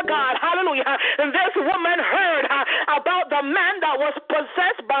 glory to God, hallelujah. This woman heard about the man that was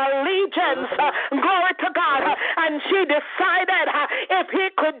possessed by legions, glory to God, and she decided if he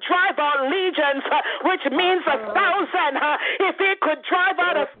could drive out legions, which means 1,000, if he could drive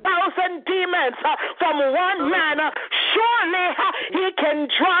out 1,000 demons from one man, surely he can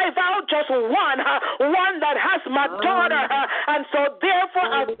drive out just one that has my daughter. And so therefore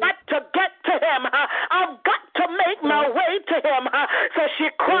I've got to get to him. I've got to make my way to him. So she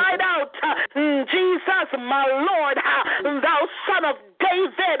cried out, Jesus, my Lord, thou son of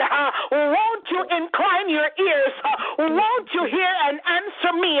David, won't you incline your ears? Won't you hear and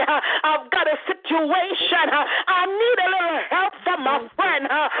answer me? I've got a situation. I need a little help from my friend.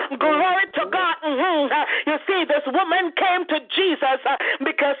 Glory to God. You see, this woman came to Jesus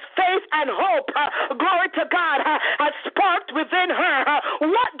because faith and hope, glory to God, had sparked within her.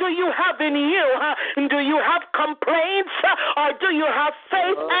 What do you have in you? Do you have complaints or do you have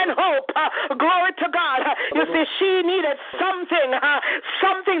faith and hope? Glory to God. You see, she needed something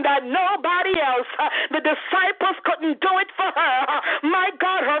that nobody else, the disciples couldn't do it for her. My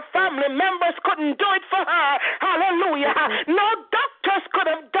God, her family members couldn't do it for her. Hallelujah. No doctors could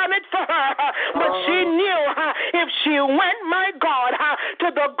have done it for her. But she knew if she went, my God, to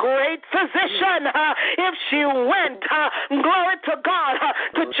the great physician, if she went, glory to God,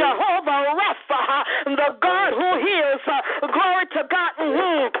 to Jehovah Rapha, the God who heals, glory to God,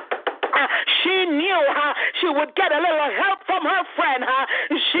 she knew she would get a little help from her friend.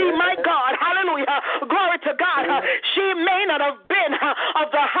 She, my God, hallelujah, glory to God, she may not have been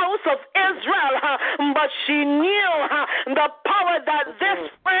of the house of Israel, but she knew the power that this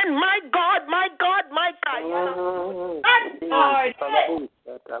friend, my God,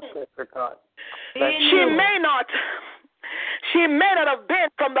 she may not have been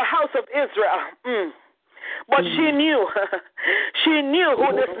from the house of Israel. But she knew who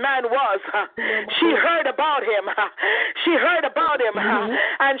this man was. She heard about him.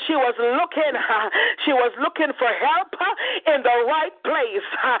 And she was looking for help in the right place.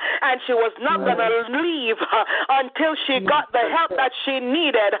 And she was not going to leave until she got the help that she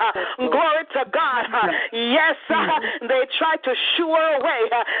needed. Glory to God. Yes, they tried to shoo her away.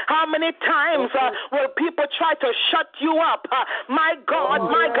 How many times will people try to shut you up? My God,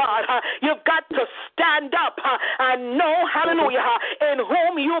 you've got to stand up and know, hallelujah, in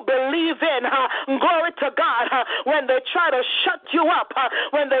whom you believe in. Glory to God. When they try to shut you up,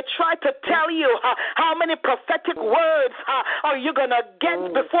 when they try to tell you how many prophetic words are you going to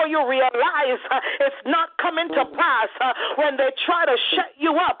get before you realize it's not coming to pass, when they try to shut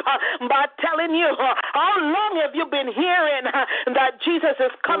you up by telling you, how long have you been hearing that Jesus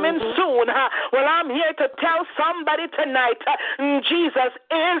is coming soon? Well, I'm here to tell somebody tonight, Jesus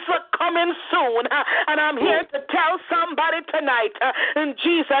is coming soon. And I'm here to tell somebody tonight,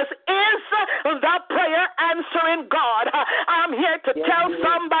 Jesus is the prayer answering God. I'm here to tell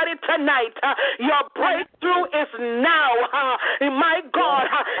somebody tonight, your breakthrough is now. My God,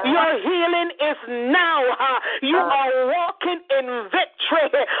 your healing is now. You are walking in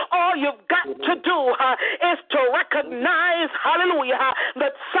victory. All you've got to do is to recognize, hallelujah,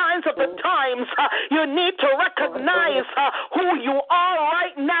 the signs of the times. You need to recognize who you are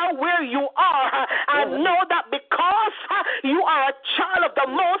right now, where you are, and know that because you are a child of the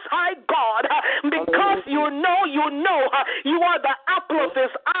Most High God, because you know you are the apple of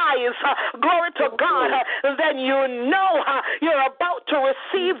His eyes, glory to God, then you know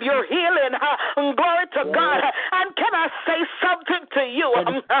God. And can I say something to you?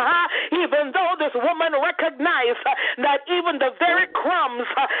 Even though this woman recognized that even the very crumbs,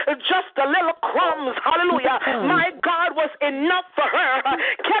 just the little crumbs, hallelujah, my God, was enough for her.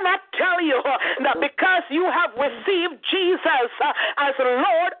 Can I tell you that because you have received Jesus as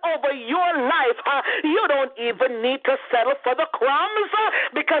Lord over your life, you don't even need to settle for the crumbs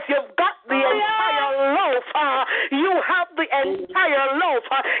because you've got the entire loaf. You have the entire loaf.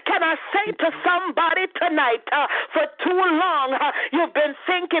 Can I say to somebody tonight, for too long you've been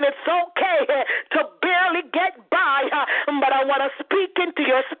thinking it's okay to barely get by, but I want to speak into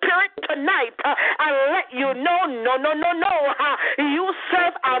your spirit tonight and let you know, no. You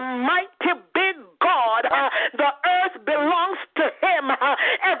serve a mighty big God. The earth belongs to him.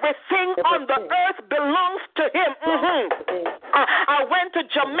 Everything on the earth belongs to him. I went to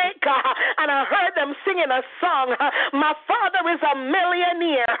Jamaica and I heard them singing a song. My father is a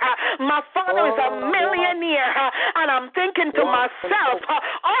millionaire. My father is a millionaire. And I'm thinking to myself,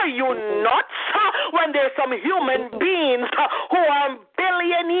 are you nuts? When there's some human beings who are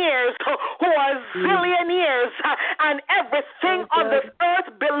billionaires, who are zillionaires, and everything on this earth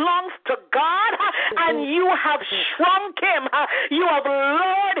belongs to God, and you have shrunk him. You have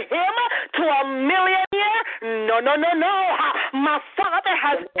lowered him to a millionaire. No. My father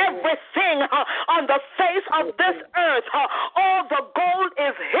has everything on the face of this earth. All the gold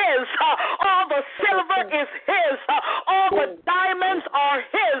is his. All the silver is his. All the diamonds are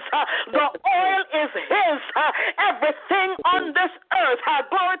his. The oil is his. Everything on this earth,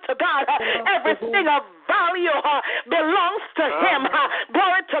 glory to God, everything of value belongs to him.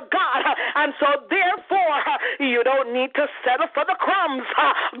 Glory to God. And so therefore, you don't need to settle for the crumbs.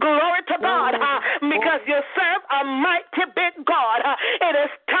 Glory to God. Because you serve a mighty big God. It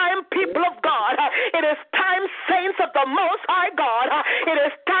is time, people of God. It is time, saints of the Most High God. It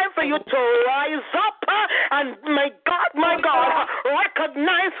is time for you to rise up and my God,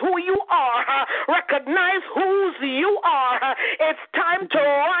 recognize who you are. Recognize whose you are. It's time to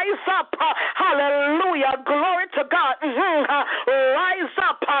rise up. Hallelujah. Glory to God. Rise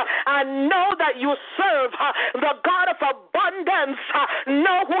up and know that you serve the God of abundance.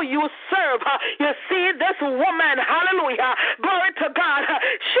 Know who you serve. You see, this woman, hallelujah, glory to God,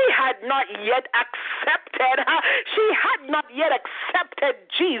 she had not yet accepted. She had not yet accepted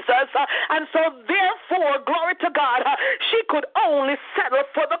Jesus. And so therefore, glory to God, she could only settle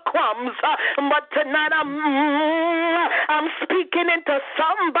for the crumbs. But tonight I'm speaking into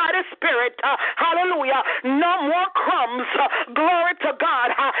somebody's spirit. Hallelujah. No more crumbs. Glory to God.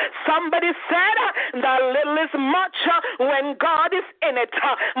 Somebody said that little is much when God is in it.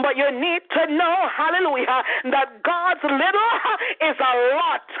 But you need to know, hallelujah, that God's little is a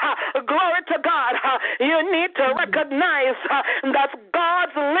lot. Glory to God. You need to recognize that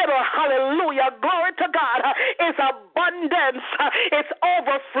God's little, hallelujah, glory to God, is abundance. It's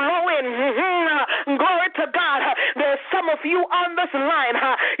overflowing. Glory to God. There's some of you on this line.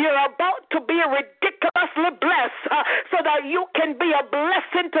 You're about to be ridiculously blessed so that you can be a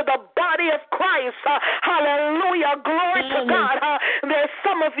blessing to the body of Christ. Hallelujah. Glory to God. There's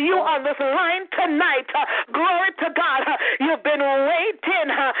some of you on this line tonight. Glory to God. You've been waiting.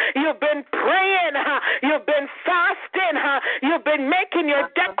 You've been praying. You've been fasting. You've been making your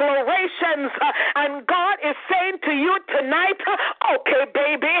declarations. And God is saying to you tonight, okay,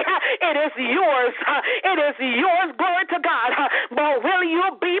 baby, it is yours. It is yours. Glory to God. But will you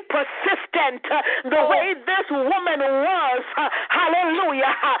be persistent the way this woman was?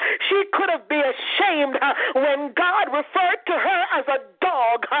 Hallelujah. She could have been ashamed when God referred to her as a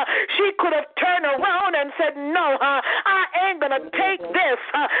dog. She could have turned around and said, no, I ain't going to take this.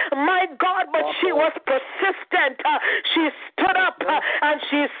 My God, but she was persistent. She stood up and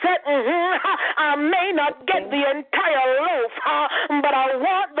she said, I may not get the entire loaf, but I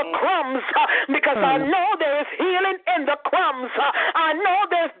want the crumbs because I know there is healing in the crumbs. I know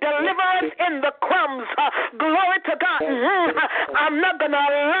there's deliverance in the crumbs. Glory to God. I'm not going to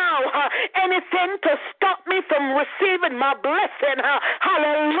allow anything to stop me from receiving my blessing.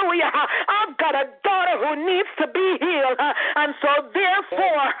 Hallelujah. I've got a daughter who needs to be healed. And so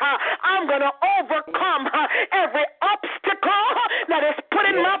therefore, I'm going to overcome every obstacle that is put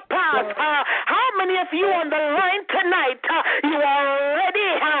in my path. How many of you on the line tonight, you are ready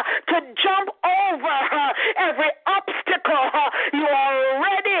to jump over every obstacle? You are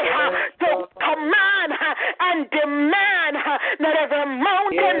ready to command and demand that every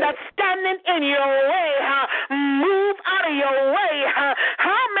mountain that's standing in your way move out of your way.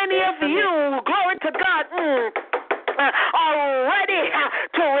 How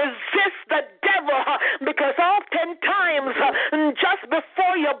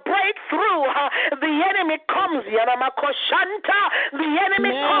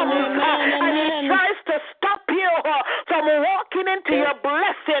enemy comes and he tries to stop you from walking into your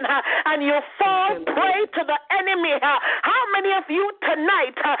blessing and you fall prey to the enemy, how many of you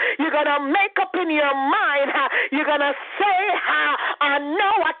tonight, you're going to make up in your mind, you're going to say, I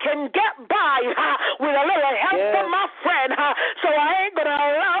know I can get by with a little help from my friend, so I ain't going to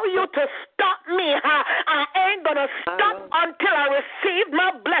allow you to stop me. I ain't going to stop until I receive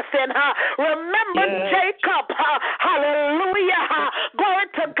my blessing. Remember Jacob, hallelujah, glory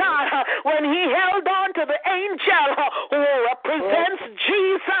to God, when he held on to the angel who represents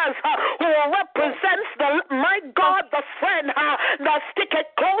Jesus, who represents my God, the friend that sticketh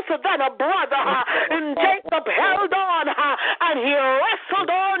closer than a brother, and Jacob held on and he wrestled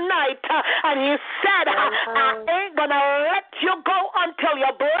all night and he said, I ain't gonna let you go until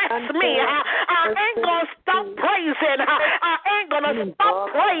you bless me. I ain't gonna stop praising. I ain't gonna stop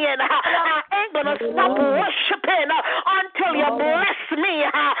praying. I ain't gonna stop worshiping until you bless me.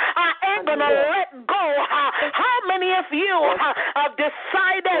 I ain't gonna let go. How many of you have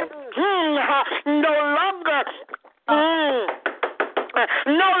decided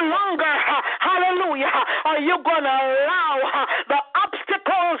no longer, hallelujah, are you going to allow the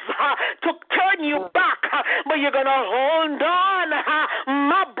obstacles to turn you back, but you're going to hold on,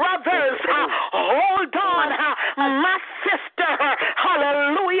 my brothers, hold on, my sister,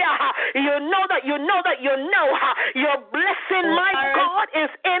 hallelujah. You know that your blessing, my God, is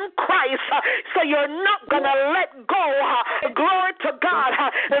in Christ, so you're not going to let go. Glory to God.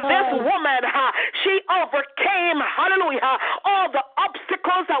 This woman, she overcame, hallelujah, all the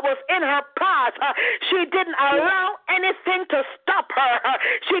obstacles that was in her path. She didn't allow anything to stop her.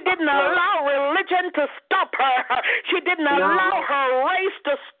 She didn't allow religion to stop her. She didn't allow her race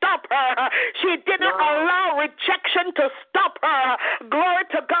to stop her. She didn't allow rejection to stop her. Glory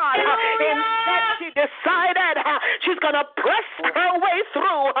to God. Instead, she decided she's going to press her way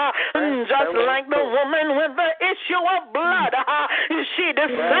through. Just like the woman with the issue of blood, she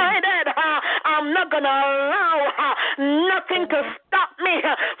decided, I'm not going to allow nothing to stop me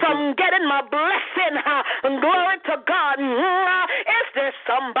from getting my blessing. Glory to God. Is there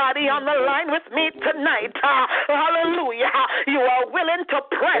somebody on the line with me tonight? Hallelujah. You are willing to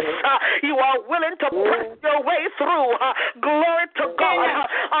press. You are willing to press your way through. Glory to God.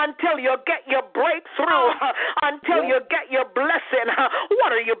 Until you get your breakthrough. Until you get your blessing.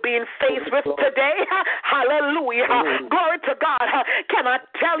 What are you being faced with today? Hallelujah. Glory to God. Can I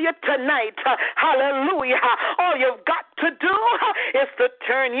tell you tonight? Hallelujah. All you've got to do is to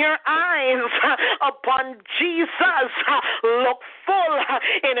turn your eyes upon Jesus. Look full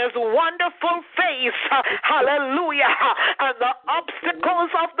in his wonderful face. Hallelujah. And the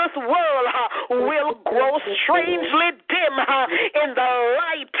obstacles of this world will grow strangely dim in the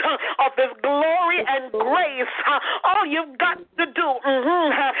light of his glory and grace. All you've got to do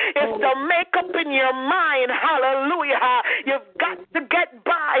is to make up in your mind. Hallelujah. You've got to get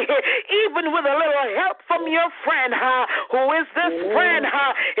by, even with a little help from your friend. Who is this friend?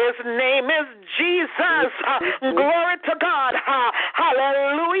 His name is Jesus. Glory to God.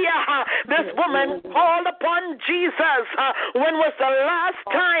 Hallelujah. This woman called upon Jesus. When was the last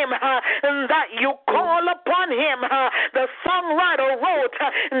time that you call upon him? The songwriter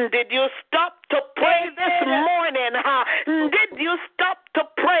wrote, did you stop to pray this morning? Did you stop to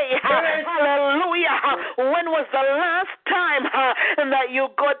pray? Hallelujah. When was the last time that you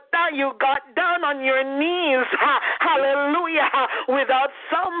got down on your knees? Hallelujah. Without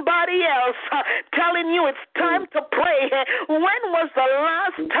somebody else telling you it's time to pray. When was the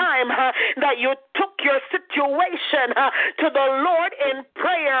last time that you took your situation to the Lord in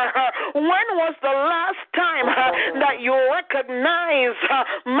prayer? When was the last time that you recognize,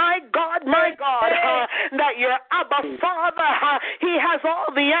 my God, that your Abba Father, he has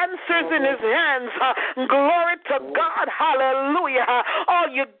all the answers in his hands. Glory to God. Hallelujah. All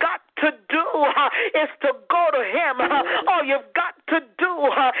you got to do is to go to him. All you've got to do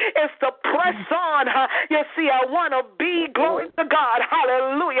is to press on. You see, I want to be, glory to God,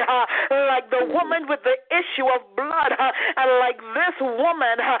 hallelujah, like the woman with the issue of blood. And like this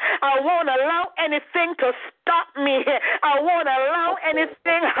woman, I won't allow anything to stop me. I won't allow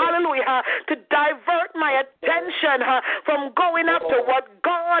anything, hallelujah, to divert my attention from going after what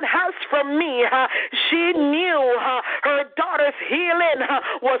God has for me. She knew her daughter's healing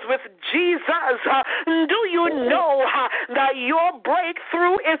was with Jesus. Do you know that your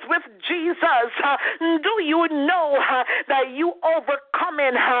breakthrough is with Jesus? Do you know that you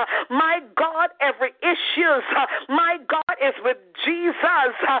overcoming, my God, every issues, my God, is with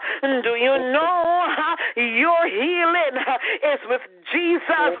Jesus? Do you know your healing is with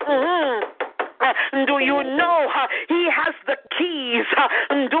Jesus? Do you know he has the key sees?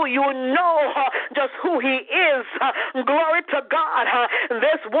 Do you know just who he is? Glory to God.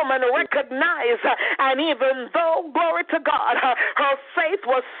 This woman recognized, and even though, glory to God, her faith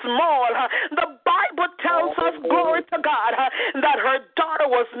was small, the Bible tells us, glory to God, that her daughter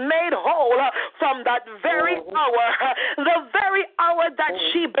was made whole from that very hour, the very hour that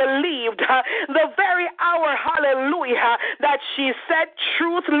she believed, the very hour, hallelujah, that she said,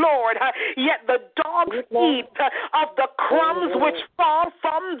 truth, Lord, yet the dogs eat of the crumbs which fall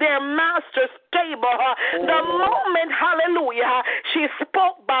from their master's table. The moment, hallelujah, she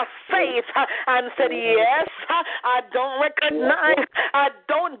spoke by faith and said, yes, I don't recognize, I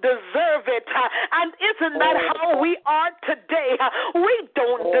don't deserve it. And isn't that how we are today? We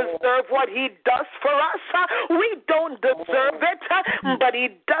don't deserve what he does for us. We don't deserve it, but he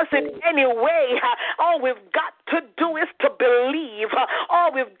does it anyway. All we've got to do is to believe.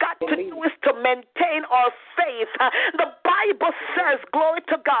 All we've got to do is to maintain our faith. The Bible says, glory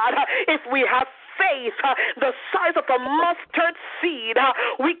to God, if we have faith the size of a mustard seed,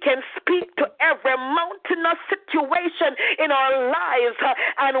 we can speak to every mountainous situation in our lives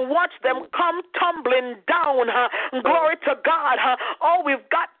and watch them come tumbling down. Glory to God. All we've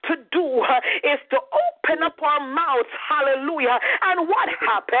got to do is to open up our mouths. Hallelujah. And what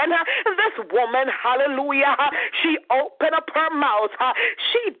happened? This woman, hallelujah, she opened up her mouth.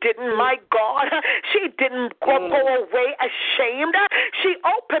 She didn't, my God, she didn't go away ashamed. She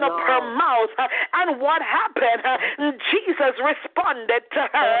opened up her mouth. And what happened? Jesus responded to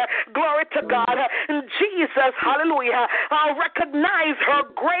her. Glory to God. Jesus, hallelujah, recognized her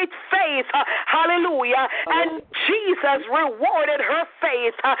great faith. Hallelujah. And Jesus rewarded her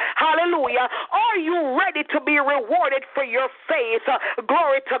faith. Hallelujah. Are you ready to be rewarded for your faith?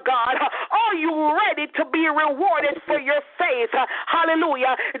 Glory to God. Are you ready to be rewarded for your faith?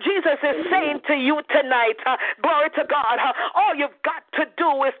 Hallelujah. Jesus is saying to you tonight, glory to God, all you've got to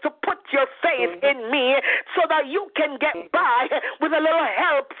do is to put your faith in me so that you can get by with a little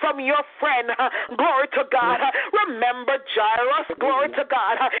help from your friend. Glory to God. Remember Jairus, glory to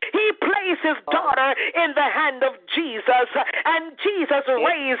God. He placed his daughter in the hand of Jesus, and Jesus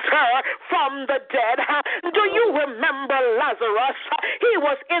raised her from the dead. Do you remember Lazarus? He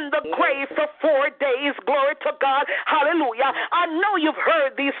was in the grave for 4 days. Glory to God. Hallelujah. I know you've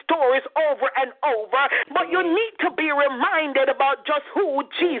heard these stories over and over, but you need to be reminded about just who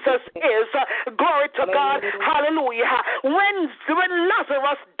Jesus is. Glory to God. Hallelujah. When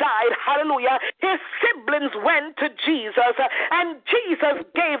Lazarus died, hallelujah, his siblings went to Jesus, and Jesus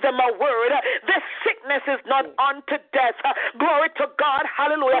gave them a word. This sickness is not unto death. Glory to God.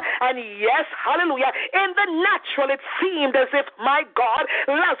 Hallelujah. And yes, hallelujah, in the natural it seemed as if, my God,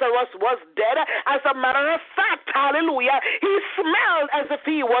 Lazarus was dead. As a matter of fact, hallelujah, he smelled as if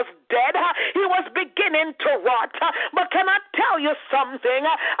he was dead. He was beginning to rot. But can I tell you something?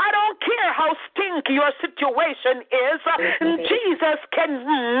 I don't care how stinky your situation is. Jesus can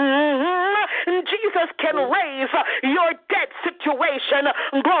raise your dead situation.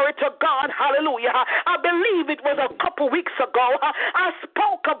 Glory to God. Hallelujah. I believe it was a couple weeks ago. I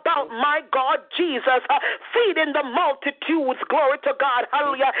spoke about, my God, Jesus feeding the multitudes. Glory to God.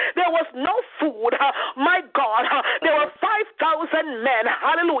 Hallelujah. There was no food. My God. There were 5,000 men.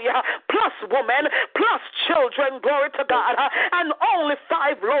 Hallelujah. Plus women, plus children. Glory to God. And only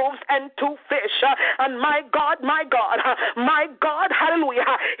 5 loaves and 2 fish. And my God, my God, my God, hallelujah.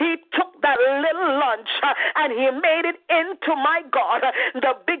 He took that little lunch and he made it into, my God,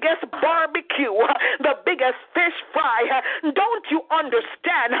 the biggest barbecue, the biggest fish fry. Don't you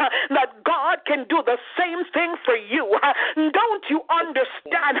understand that God can do the same thing for you? Don't you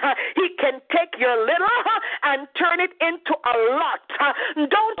understand he can take your little and turn it into a lot?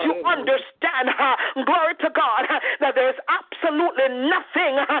 Don't you understand, glory to God, that there's absolutely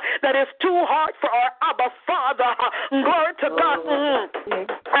nothing that is too hard for our Abba Father? Glory to God.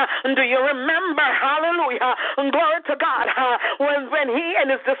 Do you remember, hallelujah, glory to God, when he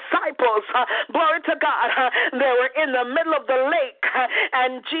and his disciples, glory to God, they were in the middle of the lake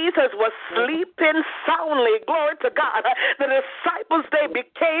and Jesus was sleeping soundly. Glory to God. The disciples, they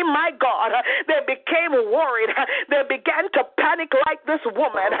became, my God, they became worried. They began to panic like this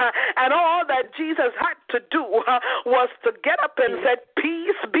woman, and all that Jesus had to do was to get up and said,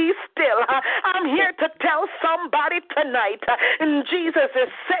 peace, be still. I'm here to tell somebody tonight, and Jesus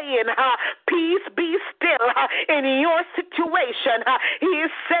is saying, peace, be still in your situation. He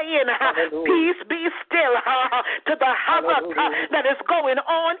is saying, peace, be still to the havoc that is going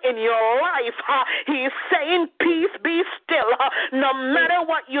on in your life. He is saying, peace, be still. No matter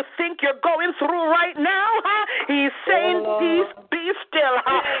what you think you're going through right now, he's saying, peace, be still.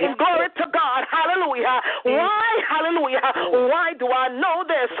 Glory to God. Hallelujah. Why? Hallelujah. Why do I know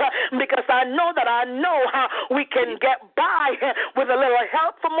this? Because I know that we can get by with a little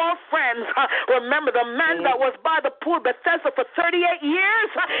help from our friends. Remember the man that was by the pool Bethesda for 38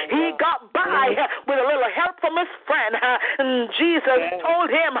 years? He got by with a little help from his friend. And Jesus told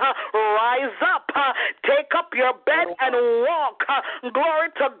him, rise up, take up your bed and walk. Glory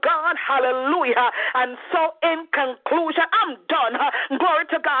to God. Hallelujah. And so in conclusion, I'm done. Glory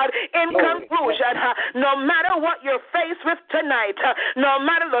to God. In conclusion, no matter what you're faced with tonight, no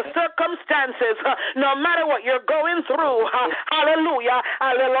matter the circumstances, no matter what you're going through, hallelujah,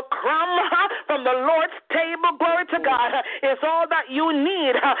 a little crumb from the Lord's table, glory to God, is all that you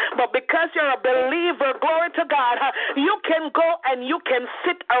need. But because you're a believer, glory to God, you can go and you can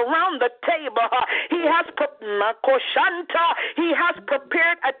sit around the table. He has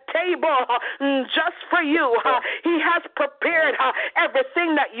prepared a table just for you. He has prepared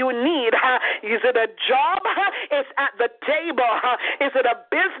everything that you need. Is it a job? It's at the table. Is it a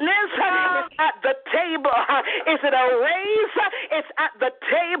business? It's at the table. Is it a raise? It's at the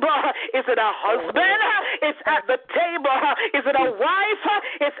table. Is it a husband? It's at the table. Is it a wife?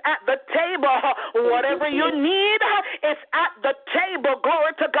 It's at the table. Whatever you need, it's at the table.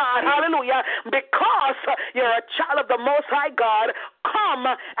 Glory to God. Hallelujah. Because you're a child of the Most High God, come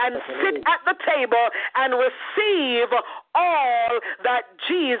and sit at the table and receive all that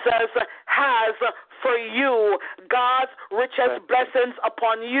Jesus has for you. God's richest blessings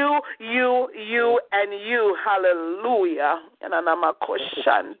upon you, and you. Hallelujah.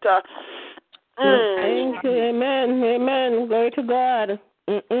 Thank you. Amen. Amen. Glory to God.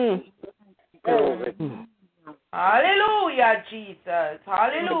 Hallelujah, Jesus.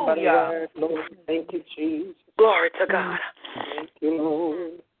 Hallelujah. Thank you, Jesus. Glory to God. Thank you,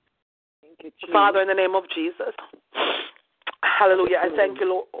 Lord. Thank you, Jesus. Father, in the name of Jesus. Hallelujah. I thank you,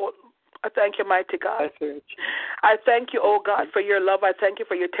 Lord. I thank you, mighty God. I thank you, oh God, for your love. I thank you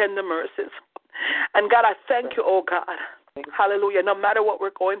for your tender mercies. And God, I thank you, oh God. Hallelujah. No matter what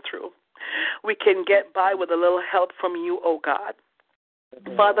we're going through, we can get by with a little help from you, oh God.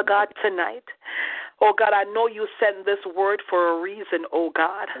 Father God, tonight, oh God, I know you sent this word for a reason, oh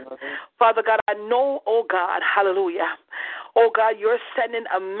God. Father God, I know, oh God, hallelujah. Oh God, you're sending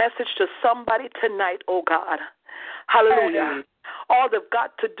a message to somebody tonight, oh God. Hallelujah. All they've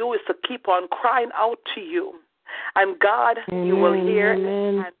got to do is to keep on crying out to you. And God, you will hear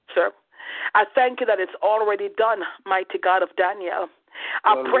and answer. I thank you that it's already done, mighty God of Daniel.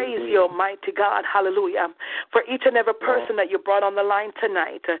 I praise you, mighty God, hallelujah, for each and every person that you brought on the line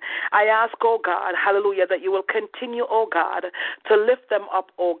tonight. I ask, oh God, hallelujah, that you will continue, oh God, to lift them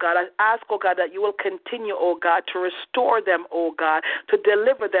up, oh God. I ask, oh God, that you will continue, oh God, to restore them, oh God, to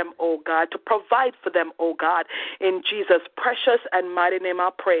deliver them, oh God, to provide for them, oh God. In Jesus' precious and mighty name I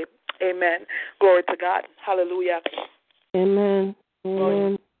pray. Amen. Glory to God. Hallelujah. Amen.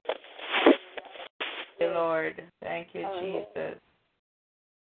 Amen. Thank you, Lord. Thank you, Jesus.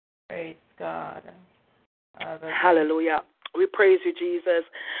 Praise God. Hallelujah. We praise you, Jesus.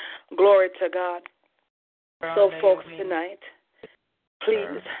 Glory to God. So, folks, tonight,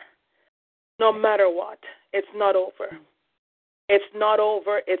 please, no matter what, it's not over. It's not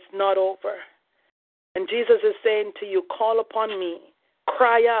over. It's not over. And Jesus is saying to you, call upon me.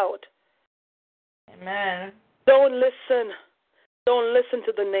 Cry out. Amen. Don't listen. Don't listen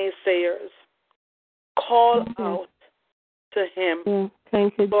to the naysayers. Call out to him.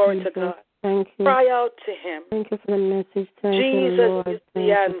 Thank you, Glory Jesus. to God. Thank you. Cry out to him. Thank you for the message. Thank Jesus you, Lord. is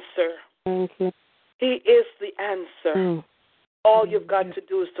the answer. Thank you. He is the answer. All you've got to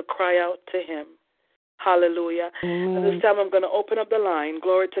do is to cry out to him. Hallelujah. And this time I'm going to open up the line.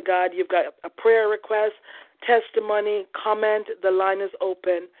 Glory to God. You've got a prayer request, testimony, comment. The line is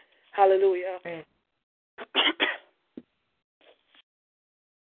open. Hallelujah.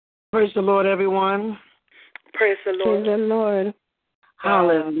 Praise the Lord, everyone. Praise the Lord. Praise the Lord.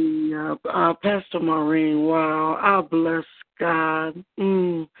 Hallelujah. Pastor Maureen, wow, I bless God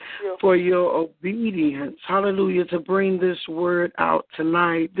for your obedience. Hallelujah, to bring this word out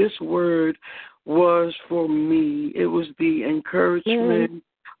tonight. This word was for me. It was the encouragement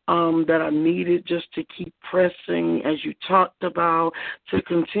that I needed just to keep pressing, as you talked about, to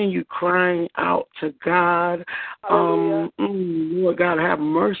continue crying out to God. Lord God, have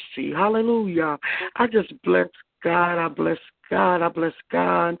mercy. Hallelujah. I just bless God. I bless God. I bless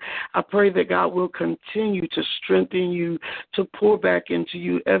God. I pray that God will continue to strengthen you, to pour back into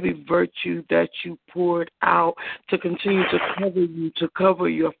you every virtue that you poured out, to continue to cover you, to cover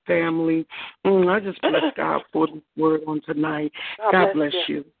your family. I just bless God for this word on tonight. God bless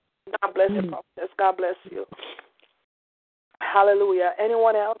you. God bless you, prophetess. God bless you. Hallelujah.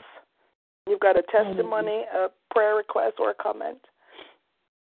 Anyone else? You've got a testimony, a prayer request, or a comment?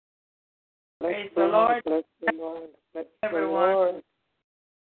 Praise the Lord. Bless the Lord. Bless Everyone. the Lord.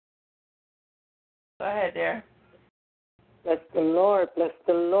 Go ahead, dear. Bless the Lord. Bless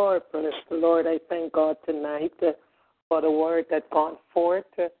the Lord. Bless the Lord. I thank God tonight for the word that gone forth.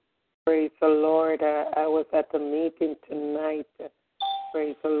 Praise the Lord. I was at the meeting tonight.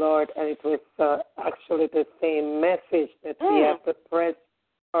 Praise the Lord. And it was actually the same message that we have to press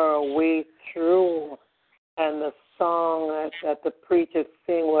our way through. And the song that the preacher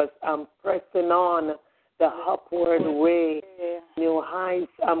sing was, I'm pressing on the upward way. New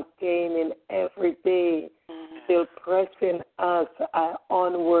heights I'm gaining every day. Still pressing as I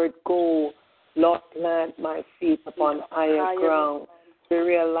onward go. Lord, plant my feet upon higher ground. We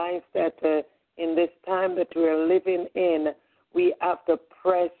realize that in this time that we are living in, we have to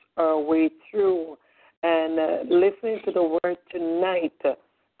press our way through. And listening to the word tonight,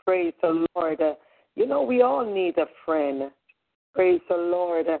 praise the Lord. We all need a friend. Praise the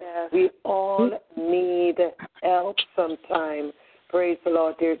Lord. Yes. We all need help sometime. Praise the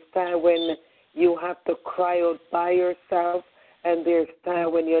Lord. There's time when you have to cry out by yourself, and there's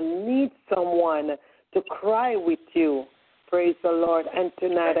time when you need someone to cry with you. Praise the Lord. And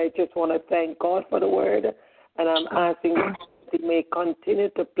tonight I just want to thank God for the word, and I'm asking God that He may continue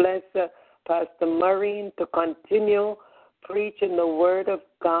to bless Pastor Maureen to continue preaching the word of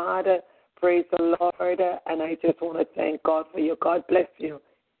God. Praise the Lord, and I just want to thank God for you. God bless you.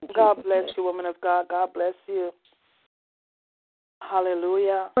 God bless you, woman of God. God bless you.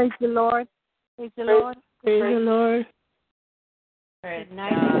 Hallelujah. Praise the Lord. Praise the Lord. Praise the Lord. Good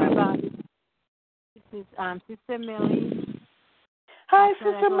night, everybody. This is Sister Millie. Hi,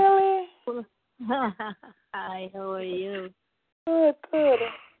 Sister Millie. Hi, how are you? Good, good.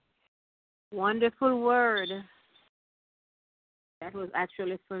 Wonderful word. That was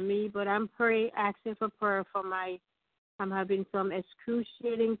actually for me, but I'm asking for prayer for I'm having some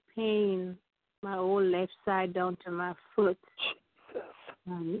excruciating pain, my whole left side down to my foot.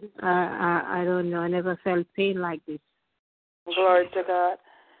 I don't know. I never felt pain like this. Glory to God.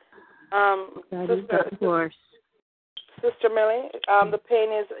 Sister Millie, the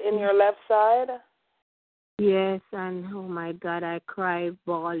pain is in your left side? Yes, and oh my God, I cried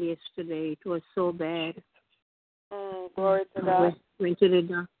ball yesterday. It was so bad. Glory to God. Went to the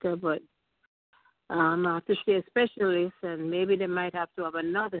doctor, but I have to see a specialist, and maybe they might have to have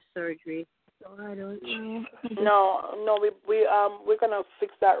another surgery. So I don't know. No, we're gonna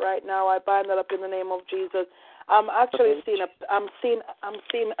fix that right now. I bind that up in the name of Jesus. I'm actually seeing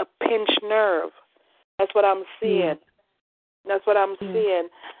a pinched nerve. That's what I'm seeing. That's what I'm seeing.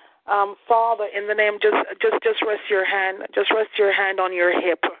 Father, in the name, just rest your hand. Just rest your hand on your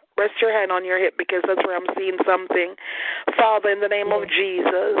hip. Rest your hand on your hip, because that's where I'm seeing something. Father, in the name of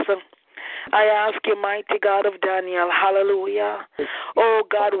Jesus, I ask you, mighty God of Daniel, hallelujah, oh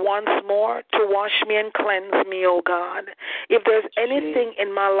God, once more to wash me and cleanse me, oh God. If there's anything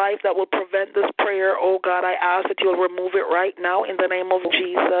in my life that will prevent this prayer, oh God, I ask that you'll remove it right now in the name of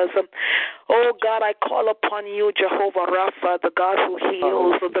Jesus. Oh God, I call upon you, Jehovah Rapha, the God who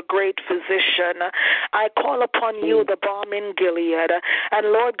heals, the great physician. I call upon you, the balm in Gilead.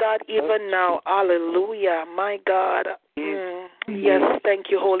 And Lord God, even now, hallelujah, my God. Yes, thank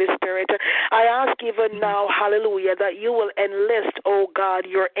you, Holy Spirit. I ask even now, hallelujah, that you will enlist, oh God,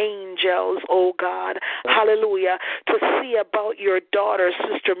 your angels, oh God, hallelujah, to see about your daughter,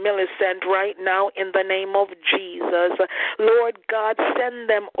 Sister Millicent, right now in the name of Jesus. Lord God, send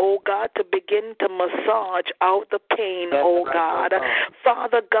them, oh God, to begin to massage out the pain, oh God.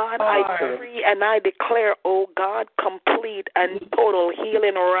 Father God, I pray and I declare, oh God, complete and total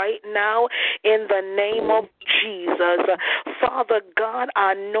healing right now in the name of Jesus. Father God,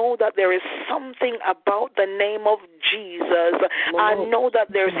 I know that there is something about the name of Jesus. I know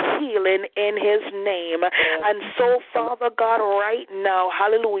that there's healing in his name. And so, Father God, right now,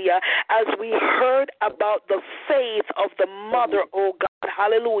 hallelujah, as we heard about the faith of the mother, oh God,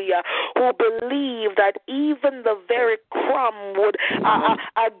 hallelujah, who believed that even the very crumb would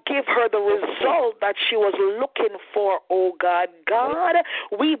give her the result that she was looking for, oh God. God,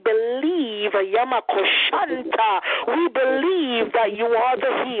 we believe, Yamakoshanta, we believe that you are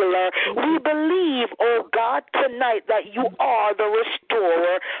the healer. We believe, oh God, tonight that you are the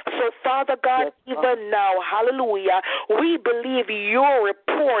restorer. So, Father God, even now, hallelujah, we believe your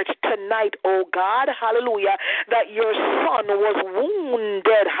report tonight, oh God, hallelujah, that your son was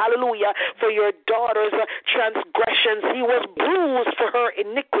wounded, hallelujah, for your daughter's transgressions. He was bruised for her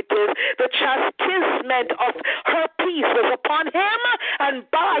iniquities. The chastisement of her peace was upon him, and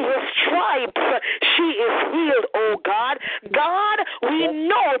by his stripes she is healed, oh God. God, we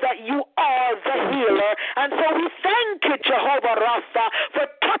know that you are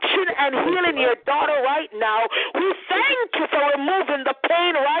and healing your daughter right now. We thank you for removing the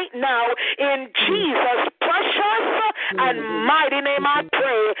pain right now. In Jesus' precious and mighty name I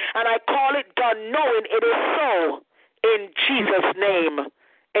pray, and I call it done, knowing it is so. In Jesus' name,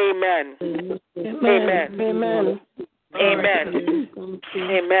 amen. Amen. Amen. Amen.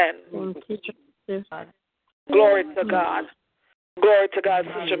 Amen. Glory to God. Glory to God,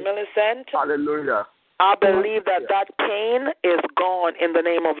 Sister Millicent. Hallelujah. I believe that pain is gone in the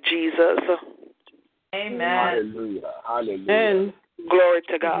name of Jesus. Amen. Hallelujah. Hallelujah. Glory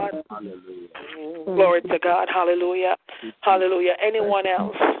to God. Hallelujah. Glory to God. Hallelujah. Hallelujah. Anyone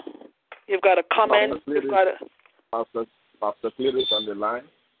else? You've got a comment? You've got a... Pastor Cletus on the line.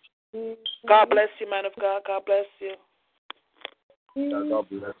 God bless you, man of God. God bless you. God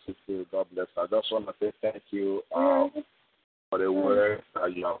bless you too. God bless you. I just want to say thank you for the word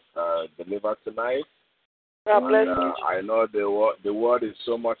that you have delivered tonight. God bless you. I know the word is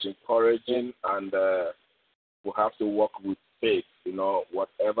so much encouraging, and we have to walk with faith. You know,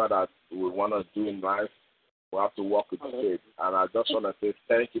 whatever that we want to do in life, we have to walk with faith. And I just want to say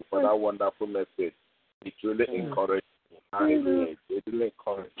thank you for that wonderful message. It really encouraged me. It really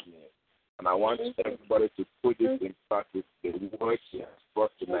encouraged me. And I want everybody to put this in practice. The words you have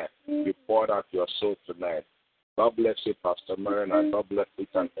brought tonight, you poured out your soul tonight. God bless you, Pastor Maureen, and God bless each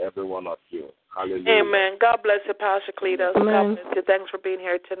and every one of you. Hallelujah. Amen. God bless you, Pastor Cletus. God bless you. Thanks for being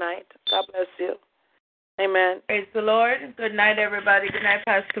here tonight. God bless you. Amen. Praise the Lord. Good night, everybody. Good night,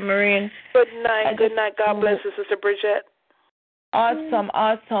 Pastor Maureen. Good night. Good night. God bless you, Sister Bridget.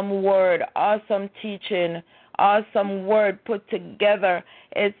 Awesome word. Awesome teaching. Awesome word put together.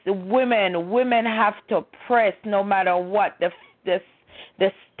 It's women. Women have to press no matter what the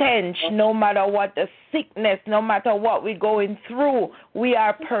stench, no matter what the sickness, no matter what we're going through. We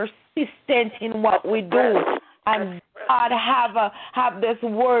are persistent in what we do. And God have this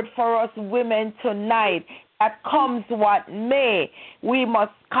word for us women tonight. That comes what may, we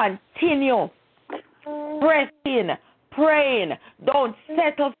must continue pressing, praying. Don't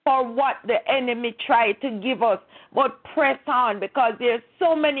settle for what the enemy tried to give us, but press on, because there's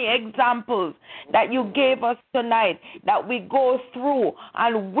so many examples that you gave us tonight that we go through.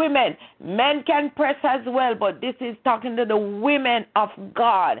 And women, men can press as well, but this is talking to the women of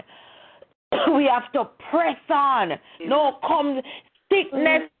God. We have to press on. No come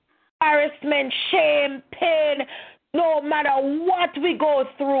sickness, embarrassment, shame, pain, no matter what we go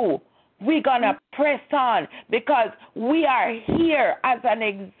through. We're going to press on because we are here as an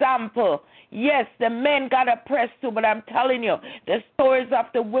example. Yes, the men got to press too, but I'm telling you, the stories of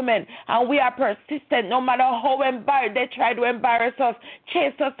the women, and we are persistent no matter how embarrassed they try to embarrass us,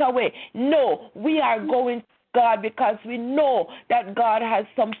 chase us away. No, we are going to God because we know that God has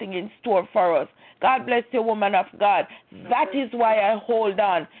something in store for us. God bless you, woman of God. That is why I hold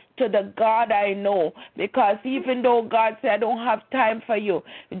on to the God I know, because even though God said, I don't have time for you,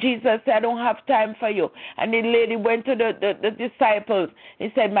 Jesus said, I don't have time for you, and the lady went to the disciples. He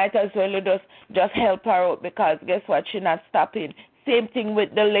said, might as well just help her out, because guess what? She's not stopping. Same thing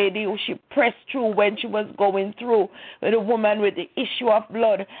with the lady who she pressed through when she was going through, with the woman with the issue of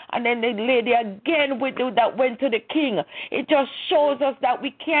blood. And then the lady again that went to the king. It just shows us that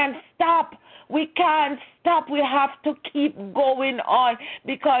we can't stop. We can't stop. We have to keep going on,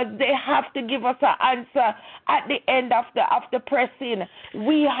 because they have to give us an answer at the end of the pressing.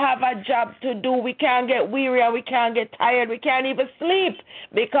 We have a job to do. We can't get weary and we can't get tired. We can't even sleep,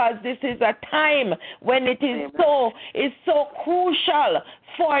 because this is a time when it is so crucial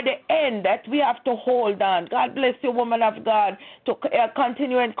for the end that we have to hold on. God bless you, woman of God, to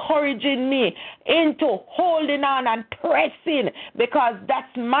continue encouraging me into holding on and pressing, because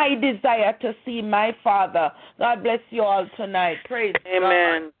that's my desire to see my Father. God bless you all tonight. Praise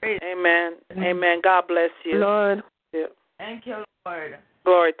Amen. God. Amen. Amen. God bless you. Lord. Thank you, Lord.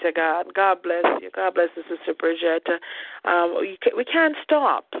 Glory to God. God bless you. God bless you, Sister Bridget. We can't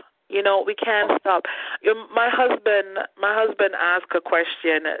stop. You know, we can't stop. My husband asked a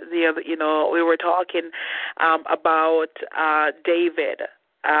question the other. You know, we were talking about David.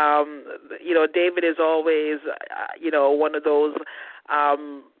 You know, David is always, one of those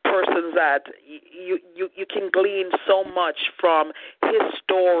persons that you can glean so much from his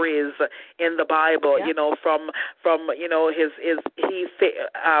stories in the Bible. You know, from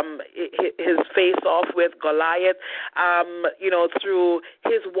his face off with Goliath. Through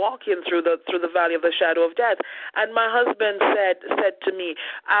his walking through the valley of the shadow of death. And my husband said to me,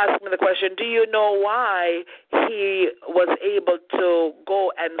 asked me the question, do you know why he was able to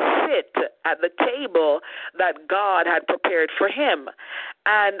go and sit at the table that God had prepared for him?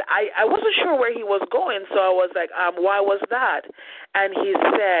 And I wasn't sure where he was going, so I was like, why was that? And he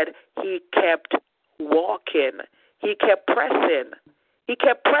said he kept walking. He kept pressing. He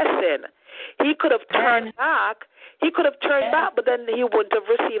kept pressing. He could have turned back. But then he wouldn't have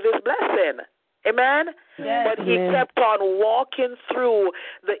received his blessing. Amen? Yes. But he kept on walking through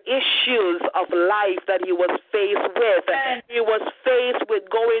the issues of life that he was faced with. He was faced with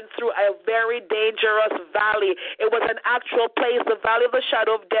going through a very dangerous valley. It was an actual place. The valley of the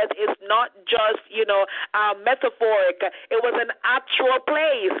shadow of death is not just, metaphoric. It was an actual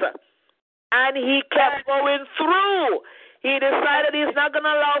place. And he kept going through. He decided he's not going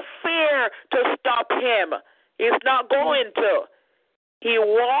to allow fear to stop him. He's not going to. He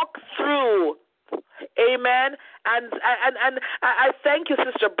walked through. Amen. And I thank you,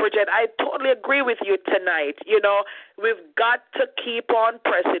 Sister Bridget. I totally agree with you tonight. We've got to keep on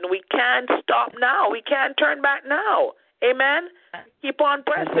pressing. We can't stop now. We can't turn back now. Amen. Keep on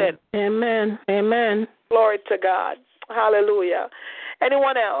pressing. Amen. Amen. Glory to God. Hallelujah.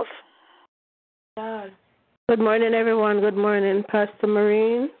 Anyone else? Good morning, everyone. Good morning, Pastor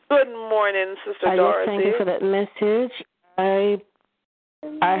Maureen. Good morning, Sister Dorothy. Thank you for that message.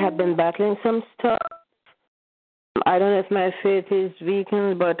 I have been battling some stuff. I don't know if my faith is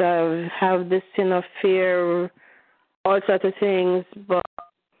weakened, but I have this sin of fear, all sorts of things. But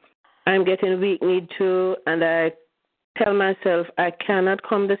I'm getting weak-kneed too, and I tell myself I cannot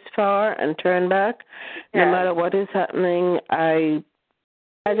come this far and turn back. No matter what is happening, I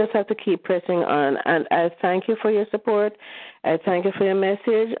just have to keep pressing on. And I thank you for your support. I thank you for your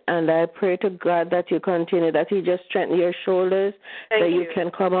message, and I pray to God that you continue, that you just strengthen your shoulders, that you can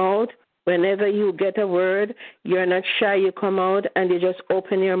come out. Whenever you get a word, you're not shy, you come out and you just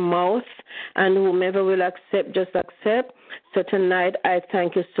open your mouth, and whomever will accept, just accept. So tonight, I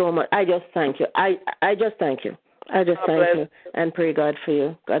thank you so much. I just thank you. I just thank you. I just thank you and pray God for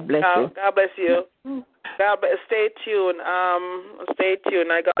you. God bless you. God bless you. God bless. Stay tuned. Stay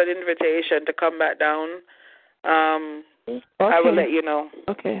tuned. I got an invitation to come back down. Okay. I will let you know.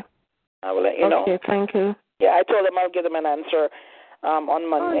 Okay. I will let you know. Okay, thank you. Yeah, I told them I'll give them an answer on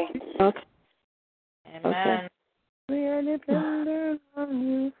Monday. Okay. Amen. We are dependent on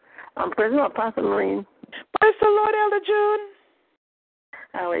you. I'm praising up Pastor Maureen. Praise the Lord, Elder June.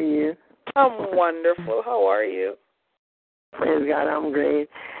 How are you? I'm wonderful. How are you? Praise God, I'm great.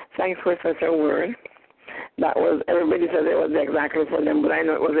 Thanks for such a word. That was, everybody said it was exactly for them, but I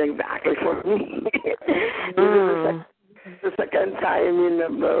know it was exactly for me. This is the second time in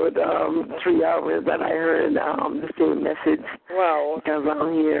about 3 hours that I heard the same message. Wow. Because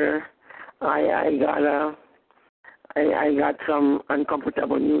I'm here, I got some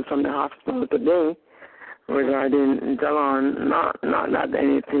uncomfortable news from the hospital today regarding Jalon. Not that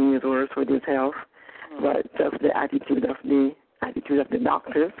anything is worse with his health, but just the attitude of the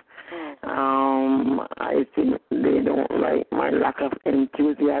doctors. I think they don't like my lack of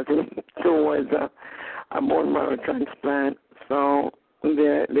enthusiasm towards a bone marrow transplant, so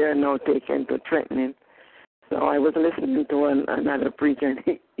they're now taken to threatening. So I was listening to another preacher,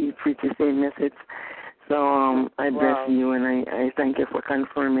 and he preached the same message. So I bless you, and I thank you for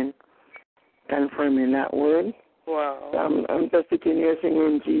confirming that word. Wow. I'm just sitting here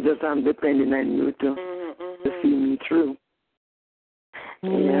singing, Jesus, I'm depending on you to see me through.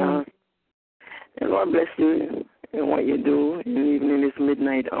 Yeah. And Lord bless you in what you do, and even in this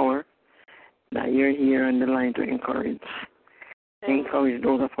midnight hour, that you're here on the line to encourage. Encourage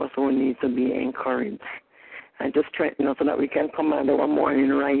those of us who need to be encouraged. And just strengthen us so that we can command our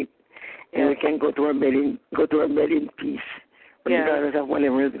morning right, and we can go to our bed in peace, regardless of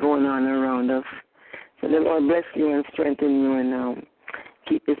whatever is going on around us. So the Lord bless you and strengthen you, and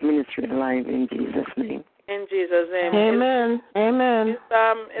keep this ministry alive in Jesus' name. In Jesus' name. Amen. Amen.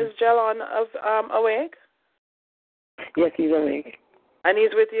 Is Jalon awake? Yes, he's awake. And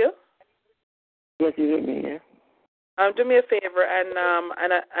he's with you? Yes, he's with me, yeah. Do me a favor and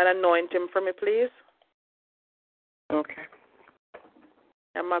anoint him for me, please. Okay.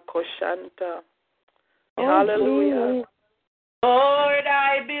 Amakoshanta. Hallelujah. Lord,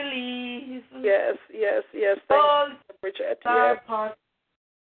 I believe. Yes. Thank you, Bridget.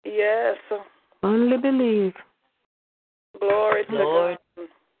 Yes. Only believe. Glory to God.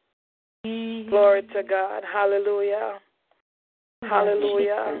 Glory to God. Hallelujah.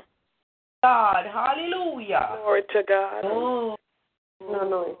 Hallelujah. God, hallelujah. Glory to God. Oh,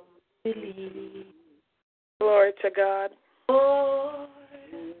 No. believe. Glory to God. Oh,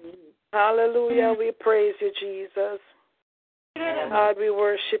 hallelujah. We praise you, Jesus. God, we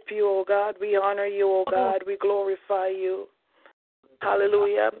worship you, oh God. We honor you, oh God. We glorify you.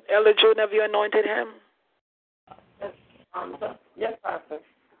 Hallelujah. Elder June, have you anointed him? Yes, Pastor.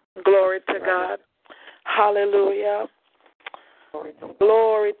 Glory to God. Hallelujah.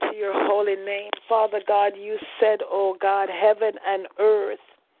 Glory to your holy name. Father God, you said, oh God, heaven and earth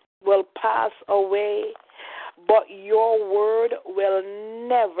will pass away, but your word will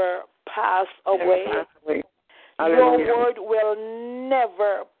never pass away. Your word will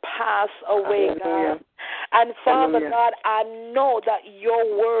never pass away, God. And Father God, I know that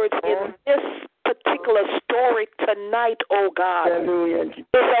your words in this particular story tonight, oh God, is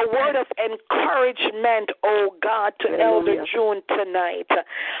a word of encouragement, oh God, to Elder June tonight.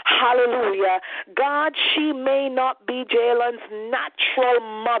 Hallelujah. God, she may not be Jalen's natural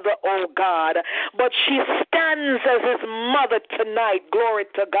mother, oh God, but she stands as his mother tonight. Glory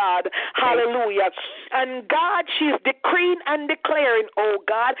to God. Hallelujah. And God, she's decreeing and declaring, oh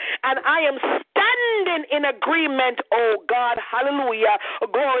God, and I am standing in agreement, oh God. Hallelujah.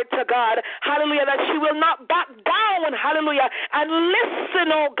 Glory to God. Hallelujah. That she will not back down, hallelujah, and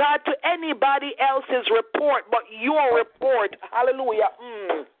listen, oh God, to anybody else's report but your report, hallelujah.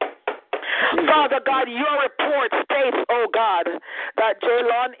 Father God, your report states, oh God, that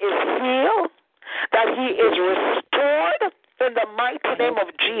Jalon is healed, that he is restored in the mighty name of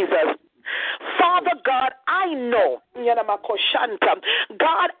Jesus. Father God, I know,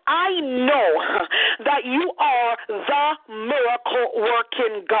 God, I know that you are the miracle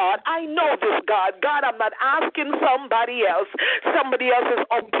working God. I know this, God. God, I'm not asking somebody else's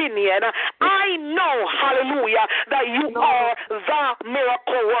opinion. I know, hallelujah, that you are the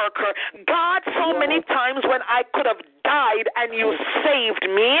miracle worker. God, so many times when I could have died and you saved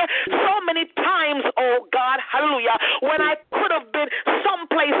me, so many times, oh God, hallelujah, when I could have been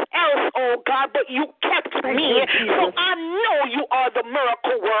someplace else, oh God, but you kept me. So I know you are the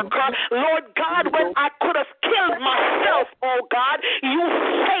miracle worker. Lord God, when I could have killed myself, oh God, you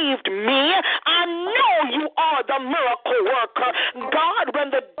saved me. I know you are the miracle worker. God, when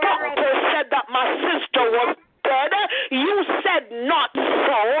the doctor said that my sister was dead, you said not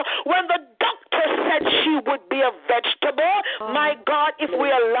so. When the doctor said she would be a vegetable, my God, if we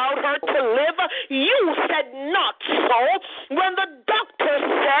allowed her to live, you said not so. When the doctor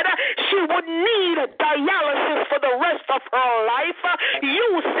said she would need dialysis for the rest of her life,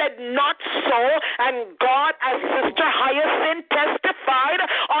 you said not so. And God, as Sister Hyacinth testified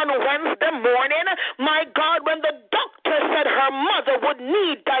on Wednesday morning, my God, when the doctor said her mother would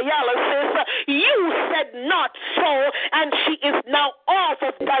need dialysis, you said not so, and she is now off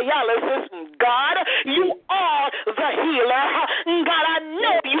of dialysis. God, you are the healer. God, I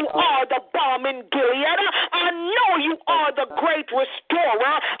know you are the balm in Gilead. I know you are the great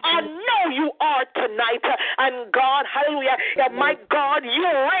restorer. I know you are tonight. And God, hallelujah, my God, you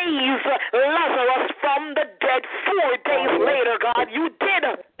raised Lazarus from the dead 4 days later, God. You did.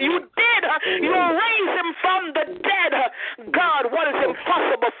 You raised him from the dead. God, what is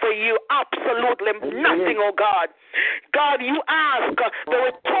impossible for you? Absolutely nothing, oh God. God, you ask the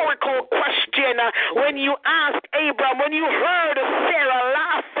rhetorical question when you asked Abraham, when you heard Sarah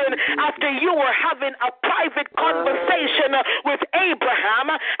laughing after you were having a private conversation with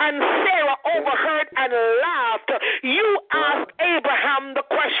Abraham, and Sarah overheard and laughed. You asked Abraham the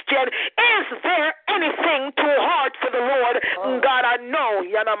question, is there anything too hard for the Lord? God, I know.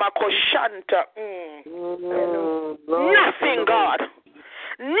 Nothing, God.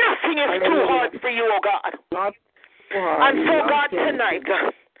 Nothing is too hard for you, oh God. And so, God, tonight,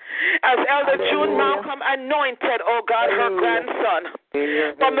 as Elder June Malcolm anointed, oh God, her grandson,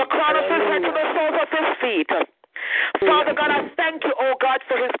 from the crown of his head to the soles of his feet, Father God, I thank you, oh God,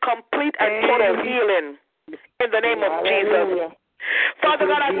 for his complete and total healing in the name of Jesus. Father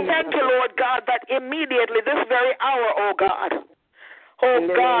God, I thank you, Lord God, that immediately this very hour, oh God,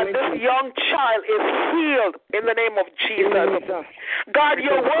 this young child is healed in the name of Jesus. God,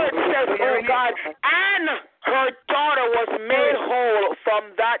 your word says, oh God, and her daughter was made whole from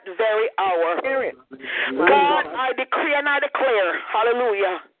that very hour. God, I decree and I declare,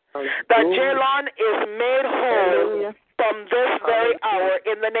 hallelujah, that Jalon is made whole from this very hour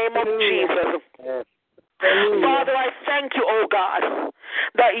in the name of Jesus. Father, I thank you, oh God,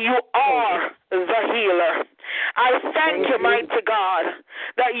 that you are the healer. I thank you, mighty God,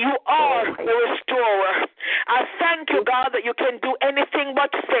 that you are the restorer. I thank you, God, that you can do anything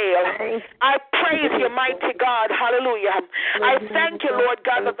but fail. I praise you, mighty God. Hallelujah. I thank you, Lord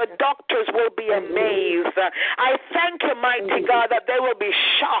God, that the doctors will be amazed. I thank you, mighty God, that they will be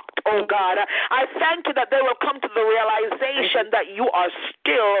shocked, oh God. I thank you that they will come to the realization that you are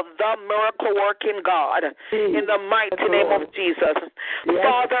still the miracle-working God in the mighty name of Jesus.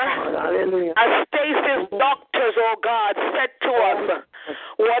 Father, as Stacy's doctors, oh God, said to us,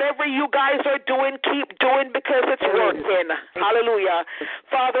 whatever you guys are doing, keep doing because it's working. Hallelujah.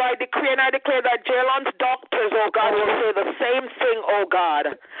 Father, I decree and I declare that Jalon's doctors, oh God, God, will say the same thing, oh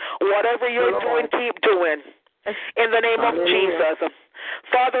God. Whatever you're doing, keep doing. In the name of Jesus.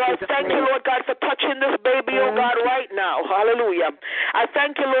 Father, I thank you, Lord God, for touching this baby, oh God, right now. Hallelujah. I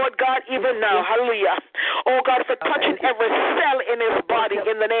thank you, Lord God, even now. Hallelujah. Oh God, for touching every cell in his body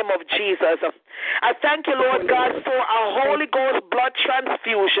in the name of Jesus. I thank you, Lord God, for a Holy Ghost blood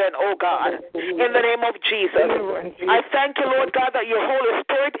transfusion, oh God, in the name of Jesus. I thank you, Lord God, that your Holy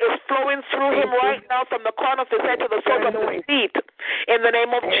Spirit is flowing through him right now from the crown of his head to the soles of his feet in the name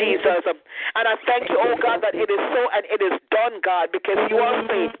of Jesus. And I thank you, oh God, that it is so and it is done, God, because you are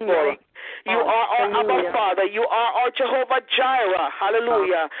faithful. You are our Abba Father. You are our Jehovah Jireh.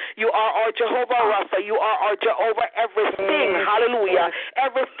 Hallelujah. You are our Jehovah Rapha. You are our Jehovah everything. Hallelujah.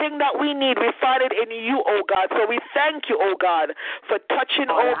 Everything that we need, we find it in you, oh God. So we thank you, oh God, for touching,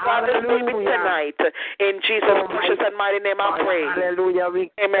 oh God, this baby tonight. In Jesus' precious and mighty name I pray. Hallelujah.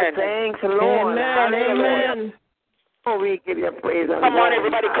 Amen. Thanks, Lord. Amen. Oh, we give you praise. Come on,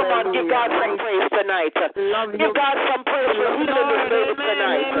 everybody. Come on. Give God some praise tonight. Give God some praise for healing this baby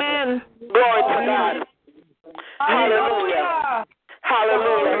tonight. Amen. Glory to God. Hallelujah.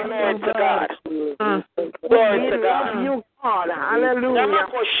 Hallelujah. Glory to God. Glory to God. We love you, God. Hallelujah.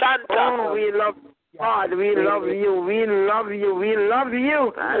 Oh, we love God. We love you. We love you. We love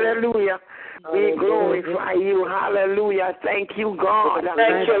you. Hallelujah. We glorify you. Hallelujah. Thank you, God.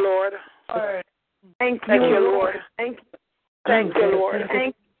 Thank you, Lord. Thank you, Lord. Thank you. Thank you, Lord.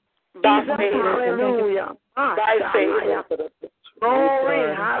 Thank By you. faith. Hallelujah. By faith.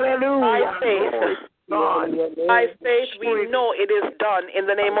 Glory. Hallelujah. By faith. God. By faith, we know it is done in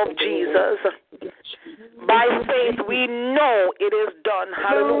the name of Jesus. By faith, we know it is done.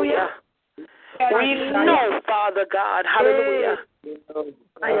 Hallelujah. We know, Father God. Hallelujah.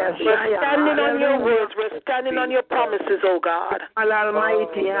 We're standing on your words. We're standing on your promises, oh God.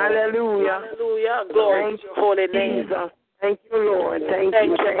 Almighty. Hallelujah. Hallelujah. Glory to your holy name. Jesus. Thank you, Lord. Thank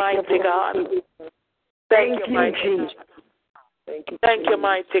you, mighty God. Thank you, mighty Jesus. Thank you,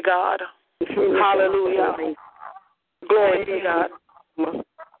 mighty God. Hallelujah. Glory to God.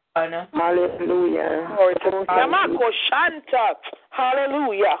 Hallelujah. Glory to God.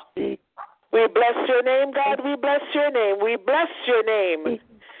 Hallelujah. We bless your name, God. We bless your name. We bless your name.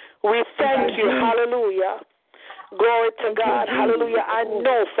 We thank you. Hallelujah. Glory to God. Hallelujah. I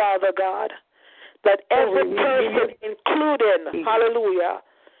know, Father God, that every person, including, hallelujah,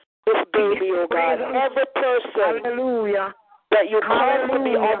 this baby, oh God, every person, hallelujah, that you called to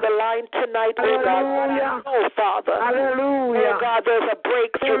be on the line tonight, oh God, I know, Father. Hallelujah. Oh God, there's a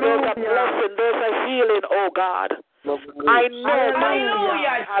breakthrough, there's a blessing, there's a healing, oh God. I know,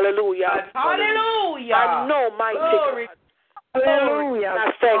 hallelujah. Hallelujah. Hallelujah. I know, mighty Glory. God. Hallelujah.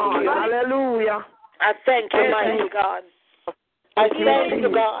 I thank you. Hallelujah. I thank you, mighty God. I thank you,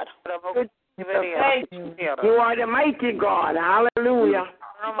 God. You are the mighty God. Hallelujah.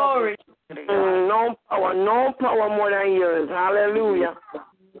 Glory. No power more than yours. Hallelujah.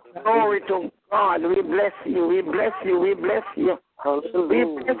 Glory to God. We bless you. We bless you. We bless you. We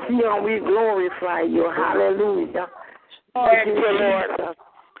bless you and we glorify you. Hallelujah. Thank you, Lord.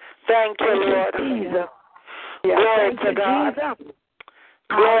 Thank you, Lord. Jesus. Glory to God.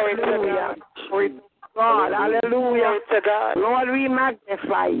 Glory to God. Glory to God. Hallelujah. Glory to God. Lord, we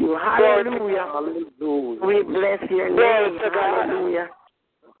magnify you. Hallelujah. We bless your name. Glory to God. Hallelujah.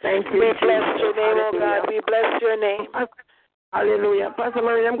 Thank you. We bless your name, oh God. We bless your name. Hallelujah. Pastor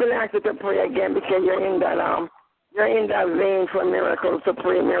Maureen, I'm going to ask you to pray again because you're in that vein for miracles, to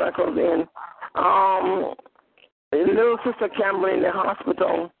pray miracles in. Little sister Campbell in the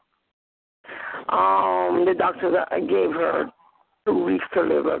hospital, the doctor gave her 2 weeks to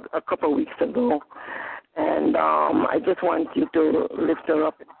live a couple of weeks ago. And I just want you to lift her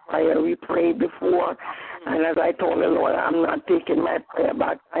up in prayer. We prayed before, and as I told the Lord, I'm not taking my prayer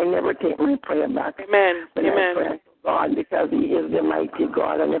back. I never take my prayer back. Amen. Amen. I pray to God, because He is the mighty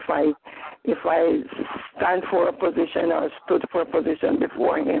God, and if I stand for a position or stood for a position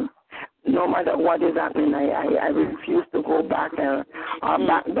before Him, no matter what is happening, I refuse to go back or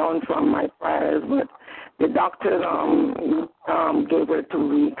back down from my prayers. But the doctor gave her 2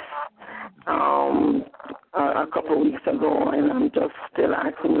 weeks a couple of weeks ago, and I'm just still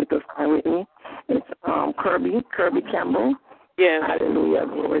asking you to stand with me. It's Kirby Campbell. Yes. Hallelujah.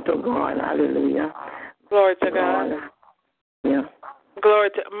 Glory to God. Hallelujah. Glory to God. Yeah. Glory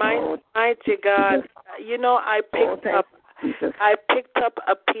to mighty God. You know, I picked up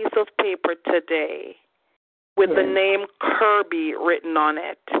a piece of paper today with the name Kirby written on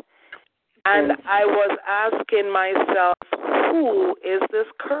it. And I was asking myself, who is this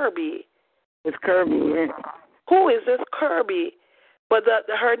Kirby? It's Kirby, yeah. Who is this Kirby? but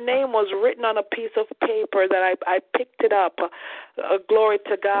her name was written on a piece of paper that I picked it up. Glory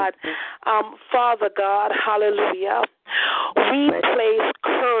to God. Father God, hallelujah. We place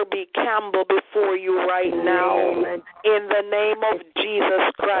Kirby Campbell before you right now in the name of Jesus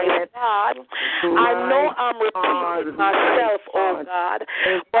Christ. God, I know I'm repeating myself, oh God,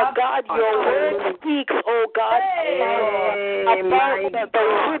 but God, your word speaks, oh God, about the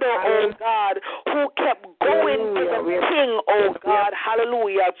widow, oh God, who kept going to the king, oh God,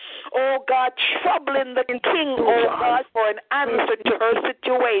 hallelujah. Oh God, troubling the king, oh God, for an answer to her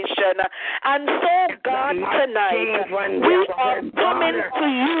situation. And so, God, tonight, we are coming to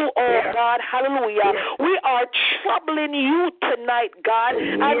you, oh God, hallelujah. We are troubling you tonight, God.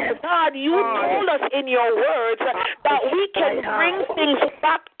 And God, you told us in your words that we can bring things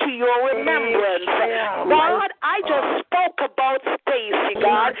back to your remembrance. God, I just spoke about Stacy,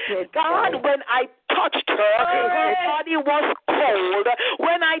 God. God, when I touched her body was cold.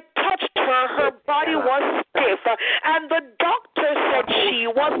 When I touched her body was stiff. And the doctor said she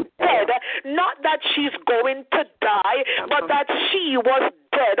was dead. Not that she's going to die, but that she was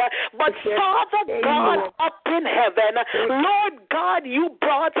dead. But Father God up in heaven, Lord God, you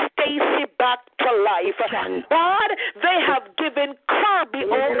brought Stacy back to life. God, they have given Kirby,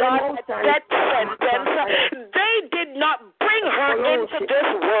 oh God, a death sentence. They did not bring her into this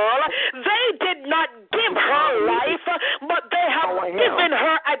world. They did not give her life, but they have given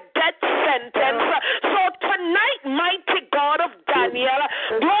her a death sentence. So tonight, mighty God of Daniel,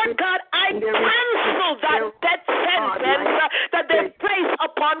 Lord God, I cancel that death sentence that they place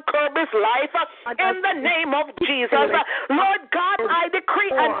upon Kirby's life in the name of Jesus. Lord God, I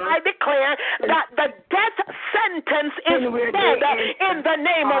decree and I declare that the death sentence is dead in the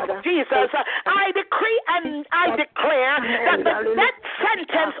name of Jesus. I decree and I declare that the death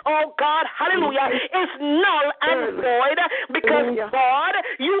sentence, oh God, hallelujah, is null and void because God,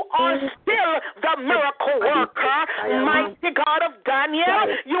 you are still the miracle worker, mighty God of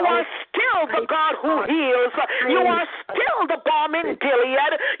Daniel. You are still the God who heals. You are still the balm in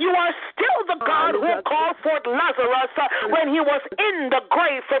Gilead. You are still the God who called forth Lazarus when he was in the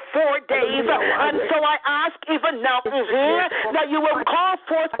grave for 4 days. And so I ask even now that you will call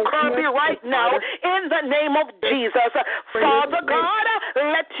forth Kirby right now in the name of Jesus. Father God,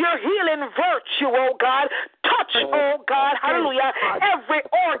 let your healing virtue, oh God, touch, oh God, hallelujah, every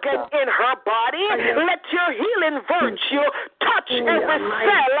organ in her body. Let your healing virtue touch every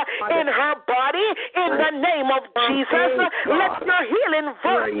cell in her body in the name of Jesus. Let your healing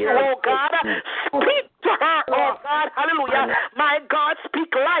virtue, oh God, speak to her, oh God, hallelujah. My God, speak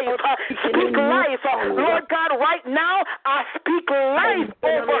life. Speak life. Lord God, right now, I speak life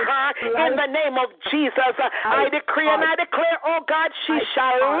over her in the name of Jesus. I decree and I declare, oh God, she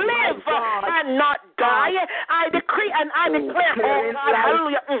shall live and not die. I decree and I declare, oh God,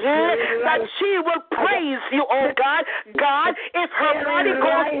 hallelujah, that she will praise you, oh God. God, if her body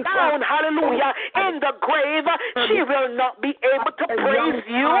goes down, hallelujah, in the grave, she will not be able to praise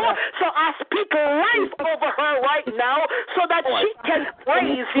you. So I speak life over her right now so that she can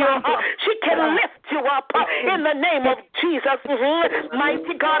praise you. She can lift you up in the name of Jesus.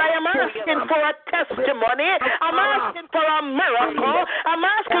 Mighty God, I am asking for a testimony. I'm asking for a miracle. I'm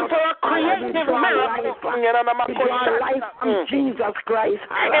asking for a creative miracle. Jesus Christ.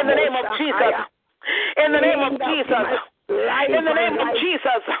 In the name of Jesus. In the name of Jesus. In the name of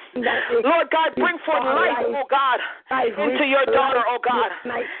Jesus. Lord God, bring forth life, oh God, into your daughter, oh God.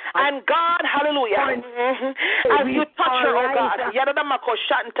 And God, hallelujah, as you touch her, oh God,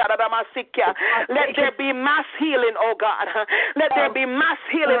 let there be mass healing, oh God. Let there be mass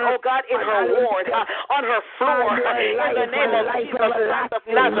healing, oh God, in her ward, on her floor, in the name of Jesus Christ of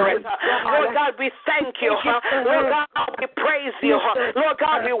Nazareth. Lord God, we thank you. Lord God, we praise you. Lord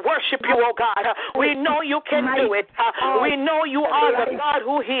God, we worship you, oh God. We know you can do it. We know you are the God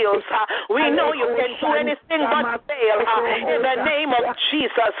who heals. We know you can do anything but fail. In the name of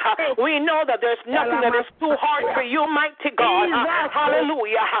Jesus, we know that there's nothing that is too hard for you, mighty God.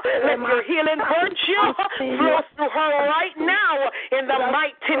 Hallelujah. Let your healing virtue flow through her right now in the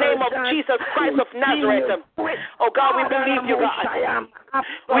mighty name of Jesus Christ of Nazareth. Oh God, we believe you, God.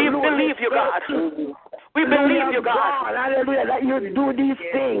 We believe you, God. We believe you, God. Hallelujah, that you do these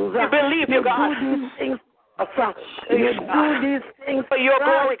things. We believe you, God. You do these things for your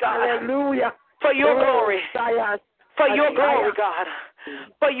glory, God. Hallelujah. For your glory. For your glory, God.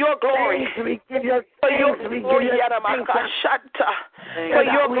 For your glory. For your glory, For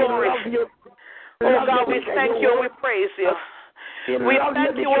your glory. Oh God, we thank you. We praise you. We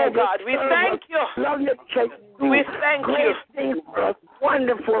thank you, oh God. We thank you. We thank you.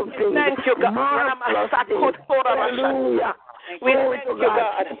 Wonderful things. Thank you, God. Hallelujah. We Glory thank to you,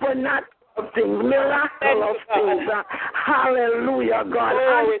 God. Supernatural things, miraculous things. Hallelujah, God.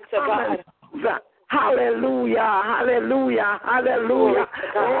 Glory to God. Hallelujah, hallelujah, hallelujah.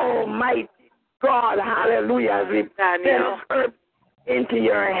 Oh, mighty God, hallelujah. As we send her into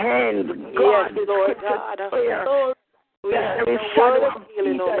your hands, God. Yes, Lord God. Every shadow of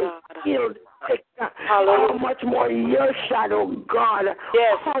healing, healed. How much more your shadow, God.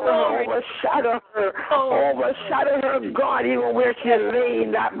 Yes, overshadow her, God, even where she's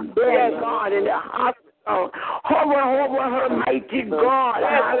laying that bed, God, in the hospital. Hover over her, mighty God.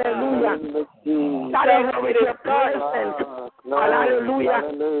 Hallelujah. Shadow her with your presence. Hallelujah.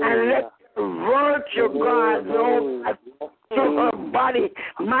 And let virtue, God, through her body.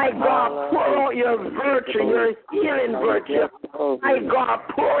 My God, pour out your virtue, your healing virtue. My God,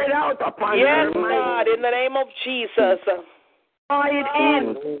 pour it out upon her. Yes, God, in the name of Jesus. Pour it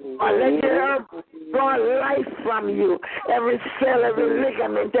in. Let her draw life from you. Every cell, every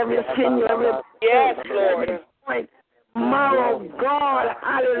ligament, every sinew, every Lord. point. Marrow, God,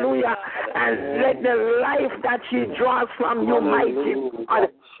 hallelujah, and let the life that she draws from you, mighty God,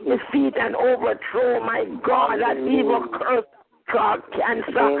 defeat and overthrow, my God, that evil curse, God,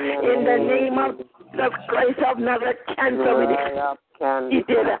 cancer, in the name of Jesus Christ of Nazareth, cancer,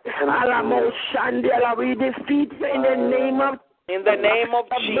 we defeat you in the name of In the name of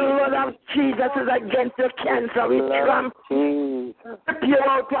Jesus. The blood of Jesus is against the cancer. We strip you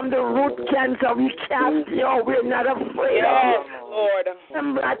out from the root cancer. We cast you out. We're not afraid of you. Lord.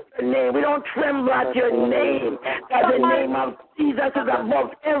 Tremble at your name. We don't tremble at your name. That the name of Jesus is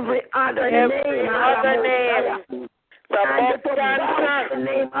above every other name. And the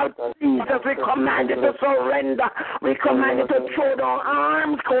name of Jesus, we command you to surrender. We command you to throw down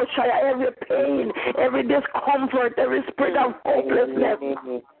arms, Koshaya, every pain, every discomfort, every spirit of hopelessness.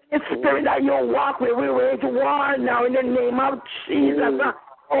 The spirit that you walk with, we wage war now in the name of Jesus.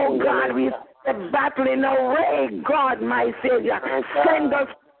 Oh God, we set battle in array, God, my Savior. Send us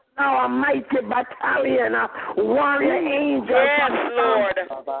now a mighty battalion of warrior angels. Yes, Lord.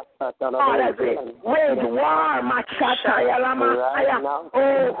 God, as we wage war, Machata Yalamaya.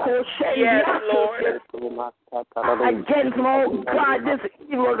 Oh, Koshe. Yes, Lord. Against, oh God, this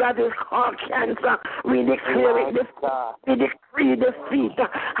evil that is called cancer. We declare it. We decree defeat.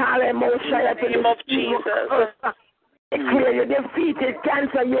 Hallelujah. In the name of Jesus. Declare you defeated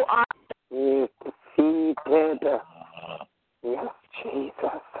cancer. You are defeated. Yes,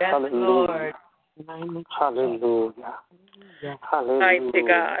 Jesus. Yes, Lord. Hallelujah. Hallelujah. Mighty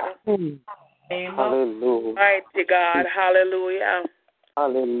God. Hallelujah. Mighty God. Hallelujah.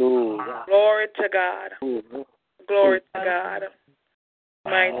 Hallelujah. Glory to God. Glory to God.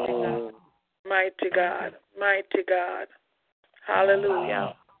 Mighty God. Mighty God. Mighty God.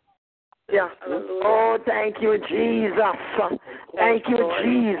 Hallelujah. Yeah. Hallelujah. Oh, thank you, Jesus. Thank you,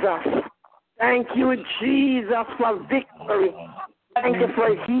 Jesus. Thank you, Jesus, for victory. Thank you for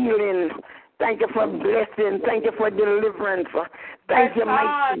healing. Thank you for blessing. Thank you for deliverance. Thank you,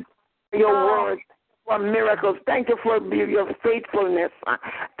 mighty, for your word, for miracles. Thank you for your faithfulness.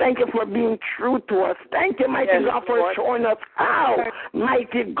 Thank you for being true to us. Thank you, mighty God, for showing us how,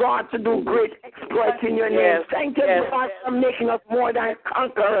 mighty God, to do great exploits in your name. Thank you, God, for making us more than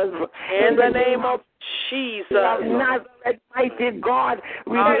conquerors. In the name of Jesus. Nazareth, mighty God,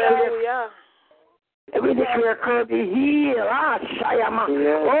 we declare Kirby heal. Shayama.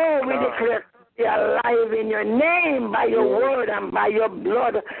 Oh, we declare Kirby alive in your name by your word and by your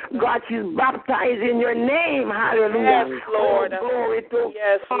blood. God, she's baptized in your name. Hallelujah. Yes, Lord. Oh, glory to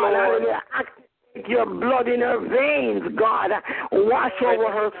God. Lord. Hallelujah. Activate your blood in her veins, God. Wash over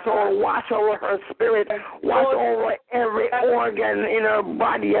her soul. Wash over her spirit. Wash over every organ in her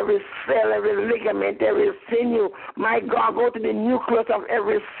body, every cell, every ligament, every sinew. My God, go to the nucleus of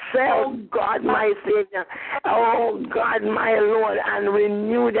every cell, God, my Savior. Oh, God, my Lord, and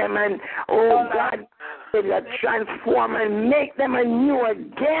renew them. And, oh, God, transform and make them anew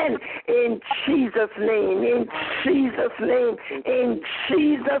again in Jesus' name. In Jesus' name. In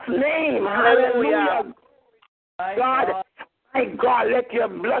Jesus' name. Hallelujah. God, my God, let your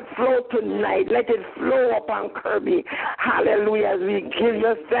blood flow tonight. Let it flow upon Kirby. Hallelujah. As we give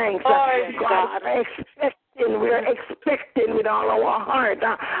you thanks. God, we're expecting with all our heart.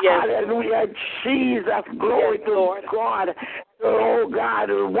 Hallelujah. Jesus, glory to God. Oh, God,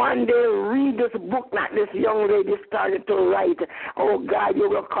 one day read this book that this young lady started to write. Oh, God, you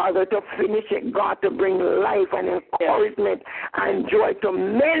will cause her to finish it, God, to bring life and encouragement and joy to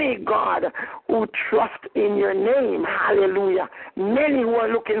many, God, who trust in your name. Hallelujah. Many who are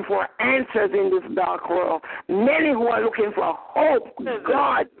looking for answers in this dark world. Many who are looking for hope.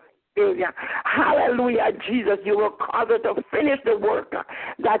 God, Savior. Hallelujah, Jesus. You will cause her to finish the work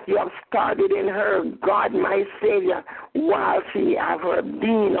that you have started in her, God, my Savior, while she have her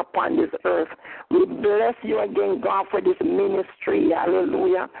being upon this earth. We bless you again, God, for this ministry.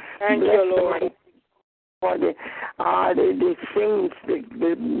 Hallelujah. Thank bless you, Lord. For the saints,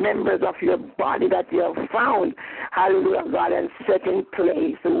 the members of your body that you have found, hallelujah, God, and set in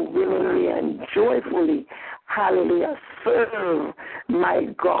place willingly and joyfully, hallelujah, serve, my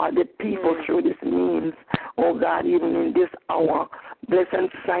God, the people through this means, oh God, even in this hour. Bless and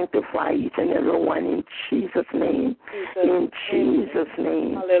sanctify each and every one in Jesus' name. In Jesus'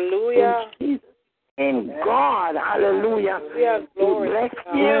 name. Hallelujah. In God, hallelujah. We bless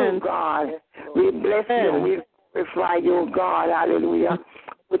you, God. We bless you. We glorify you, God, hallelujah.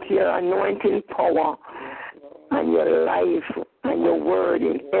 With your anointing power and your life and your word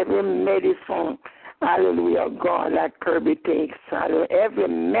in every medicine, hallelujah, God, that Kirby takes. Hallelujah. Every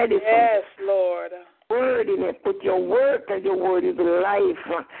medicine. Yes, Lord. Word in it. Put your word, because your word is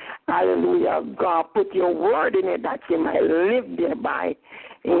life. Hallelujah, God. Put your word in it that you might live thereby.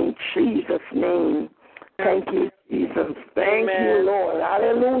 In Jesus' name. Thank you, Jesus. Thank you, Lord.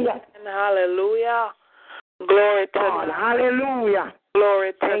 Hallelujah. And hallelujah. Glory to God. Hallelujah.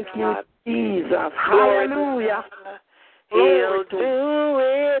 Glory to Thank God. you, Jesus. Hallelujah. He'll do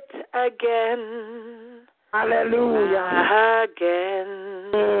it again. Hallelujah.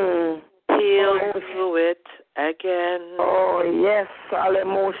 Again. He'll do it again. Oh, yes.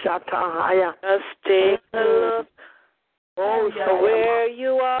 Hallelujah. Just take a look where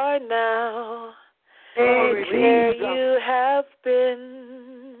you are now. Where you have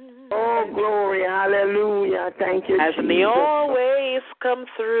been. Oh, glory. Hallelujah. Thank you, Jesus. He always come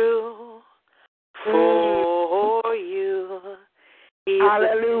through for you.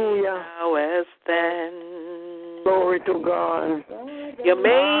 Hallelujah. Now as then. Glory to God. You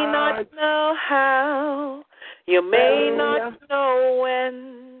may not know how, you may not know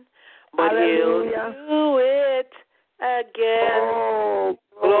when, but He'll do it again. Oh,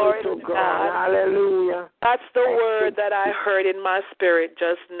 glory to God. Hallelujah. That's the word that I heard in my spirit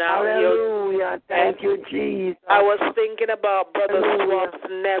just now. Hallelujah. Thank you, Jesus. I was thinking about Brother Swamp's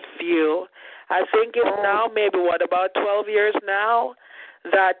nephew. I think it's now maybe, about 12 years now,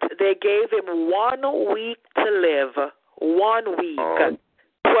 that they gave him 1 week to live. 1 week.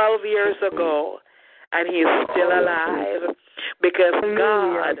 12 years ago. And he's still alive. Because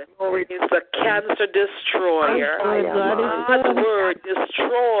God is the cancer destroyer. God's word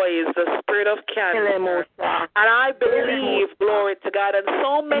destroys the spirit of cancer. And I believe, glory to God, and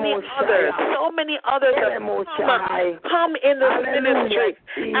so many others have come in this ministry.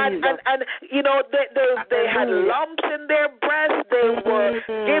 And you know, they had lumps in their breasts. They were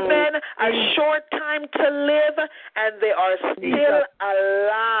given a short time to live, and they are still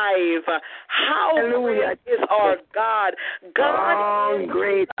alive. How great is our God? God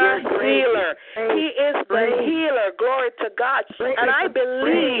is a healer. He is the healer. Glory to God. And I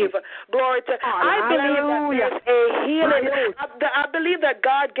believe, glory to God, I believe that there's a healing. I believe that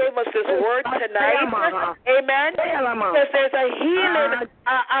God gave us this word tonight. Amen. Because there's a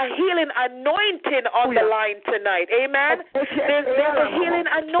healing anointing on the line tonight. Amen. There's a healing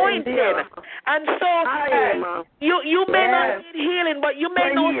anointing. And so you may not need healing, but you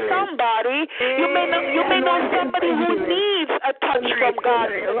may know somebody. You may know somebody who needs a touch from God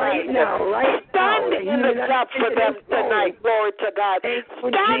tonight. Stand in the gap for them tonight. Glory to God.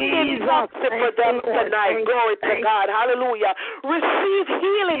 Stand in proxy for them tonight. Glory to God. Hallelujah. Receive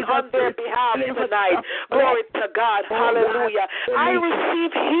healing on their behalf tonight. Glory to God. Hallelujah. I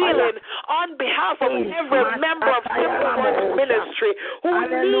receive healing on behalf of every member of Simple Words Ministry who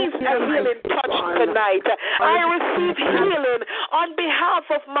needs a healing touch tonight. I receive healing on behalf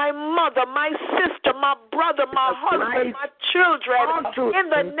of my mother, my sister, my brother, my husband, my children, in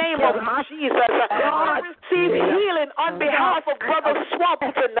the name of Jesus. I receive healing on behalf of Brother Swamp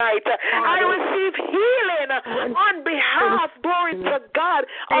tonight. I receive healing on behalf, glory to God,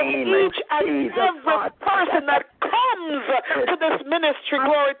 of each and every person that comes to this ministry,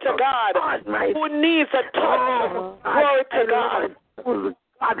 glory to God, who needs a touch, glory to God.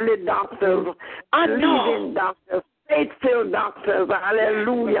 Godly doctors, living doctors, faith-filled doctors,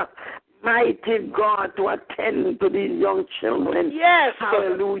 hallelujah. Mighty God, to attend to these young children. Yes.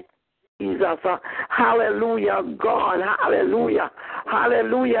 Hallelujah. Jesus. Hallelujah, God. Hallelujah.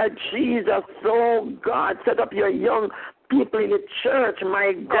 Hallelujah, Jesus. Oh, God, set up your young people in the church,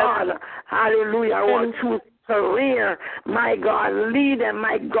 my God. Hallelujah. I want to career, my God. Lead them,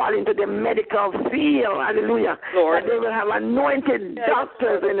 my God, into the medical field. Hallelujah. Lord. That they will have anointed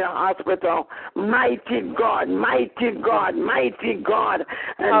doctors in the hospital. Mighty God, mighty God, mighty God.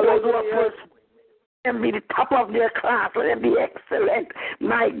 And those who are first and be the top of their class. Let them be excellent.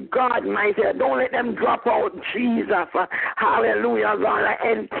 My God, my dear. Don't let them drop out, Jesus. Hallelujah, God.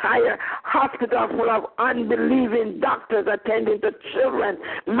 An entire hospital full of unbelieving doctors attending to children.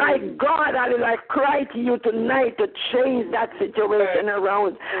 My God, hallelujah, I cry to you tonight to change that situation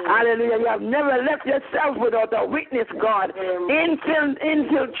around. Hallelujah. You have never left yourself without a witness, God.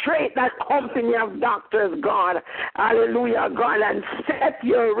 Infiltrate that company of doctors, God. Hallelujah, God. And set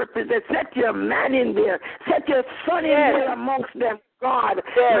your man in there. Set your son in there amongst them, God.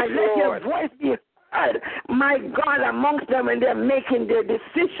 And let your voice be heard, my God, amongst them, and they're making their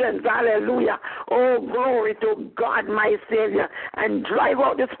decisions. Hallelujah. Oh, glory to God, my Savior. And drive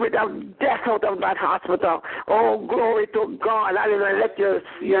out the spirit of death out of that hospital. Oh, glory to God. Hallelujah. Let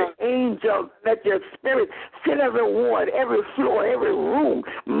your angels, let your spirit fill every ward, every floor, every room.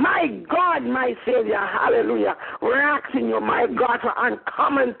 My God, my Savior. Hallelujah. We're asking you, my God, for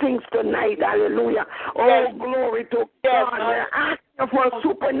uncommon things tonight. Hallelujah. Oh, glory to God. We're asking for a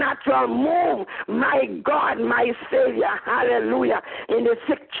supernatural move, my God, my Savior, hallelujah, in the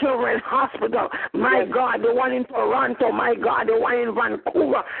sick children hospital, my God, the one in Toronto, my God, the one in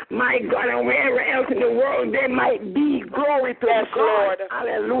Vancouver, my God, and wherever else in the world they might be, glory to God, Lord.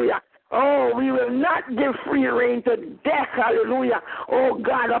 Hallelujah. Oh, we will not give free rein to death, hallelujah. Oh,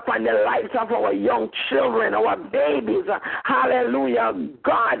 God, upon the lives of our young children, our babies, hallelujah.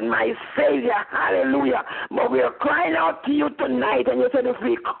 God, my Savior, hallelujah. But we are crying out to you tonight, and you said if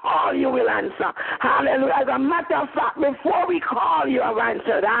we call, you will answer. Hallelujah. As a matter of fact, before we call, you have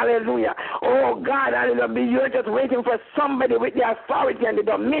answered, hallelujah. Oh, God, hallelujah. You're just waiting for somebody with the authority and the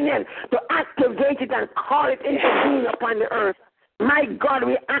dominion to activate it and call it into being upon the earth. My God,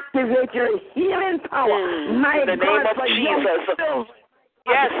 we activate your healing power. My in the name God, of Jesus.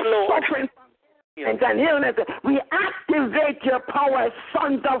 Yes, Lord. Suffering and illness. We activate your power,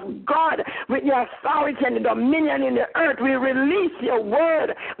 sons of God, with your authority and the dominion in the earth. We release your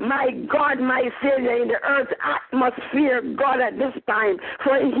word, my God, my Savior, in the earth's atmosphere, God, at this time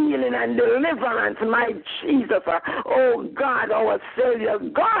for healing and deliverance, my Jesus. Oh, God, our Savior,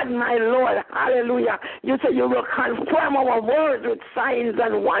 God, my Lord, hallelujah. You say you will confirm our words with signs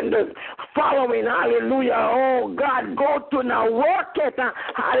and wonders following, hallelujah. Oh, God, go to now, work it,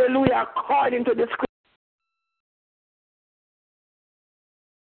 hallelujah, according to the scripture.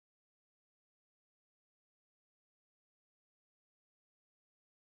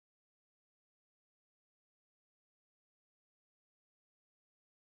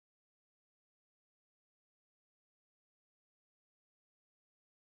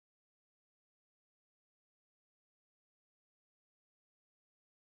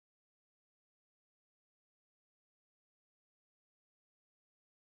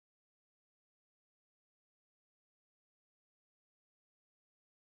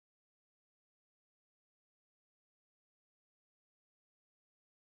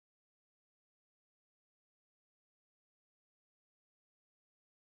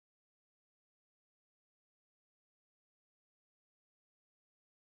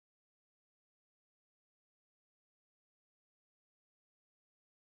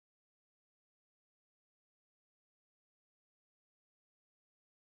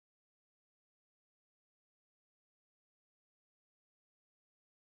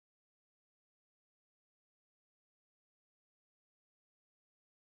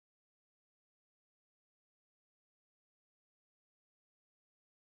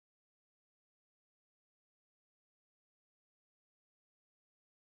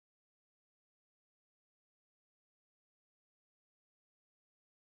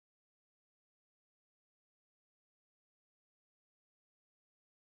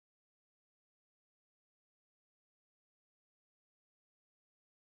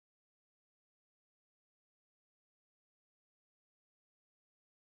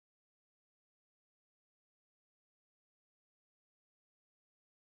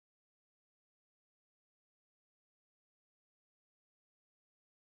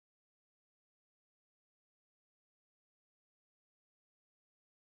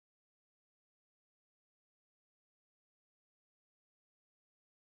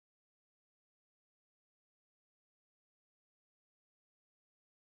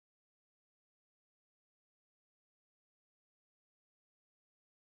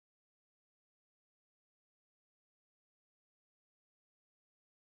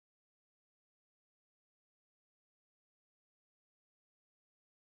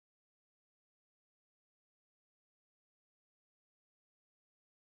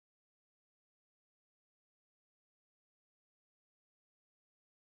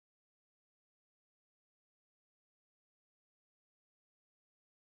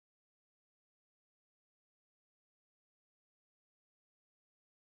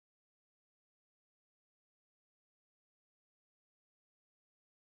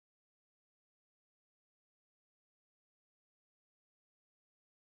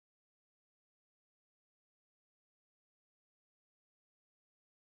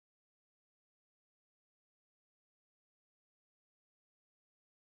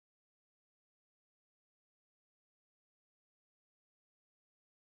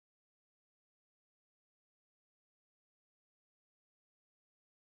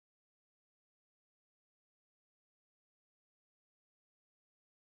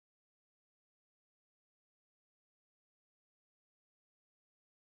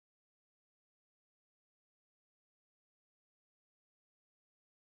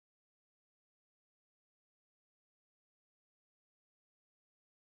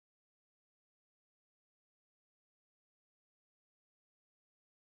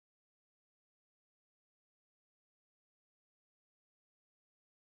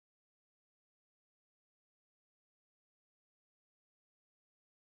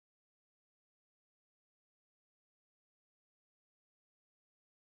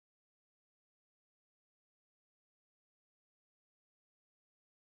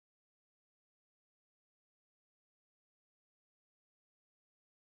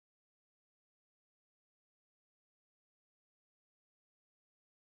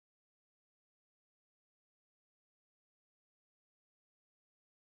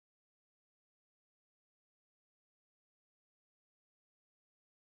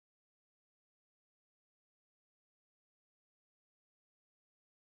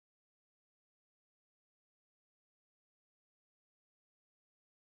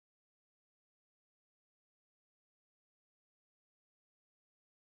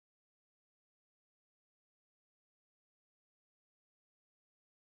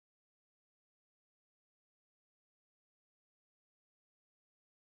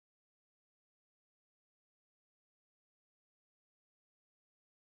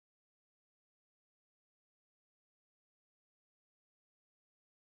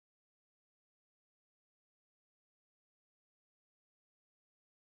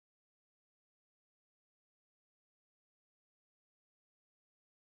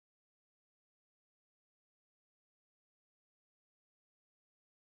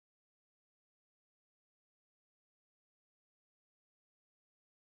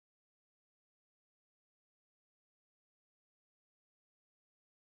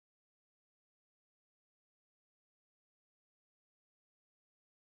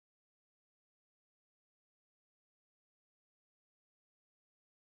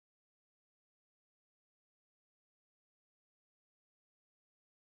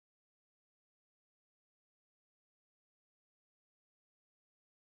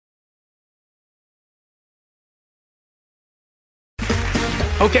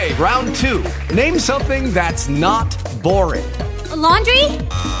 Okay, round 2. Name something that's not boring. A laundry?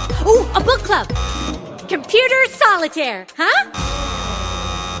 Ooh, a book club. Computer solitaire, huh?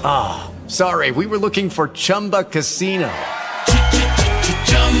 Ah, oh, sorry, we were looking for Chumba Casino.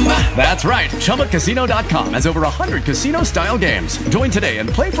 That's right, ChumbaCasino.com has over 100 casino-style games. Join today and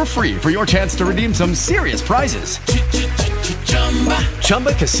play for free for your chance to redeem some serious prizes.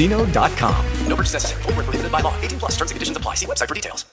 ChumbaCasino.com. No purchase necessary. Void where prohibited by law. 18 plus. Terms and conditions apply. See website for details.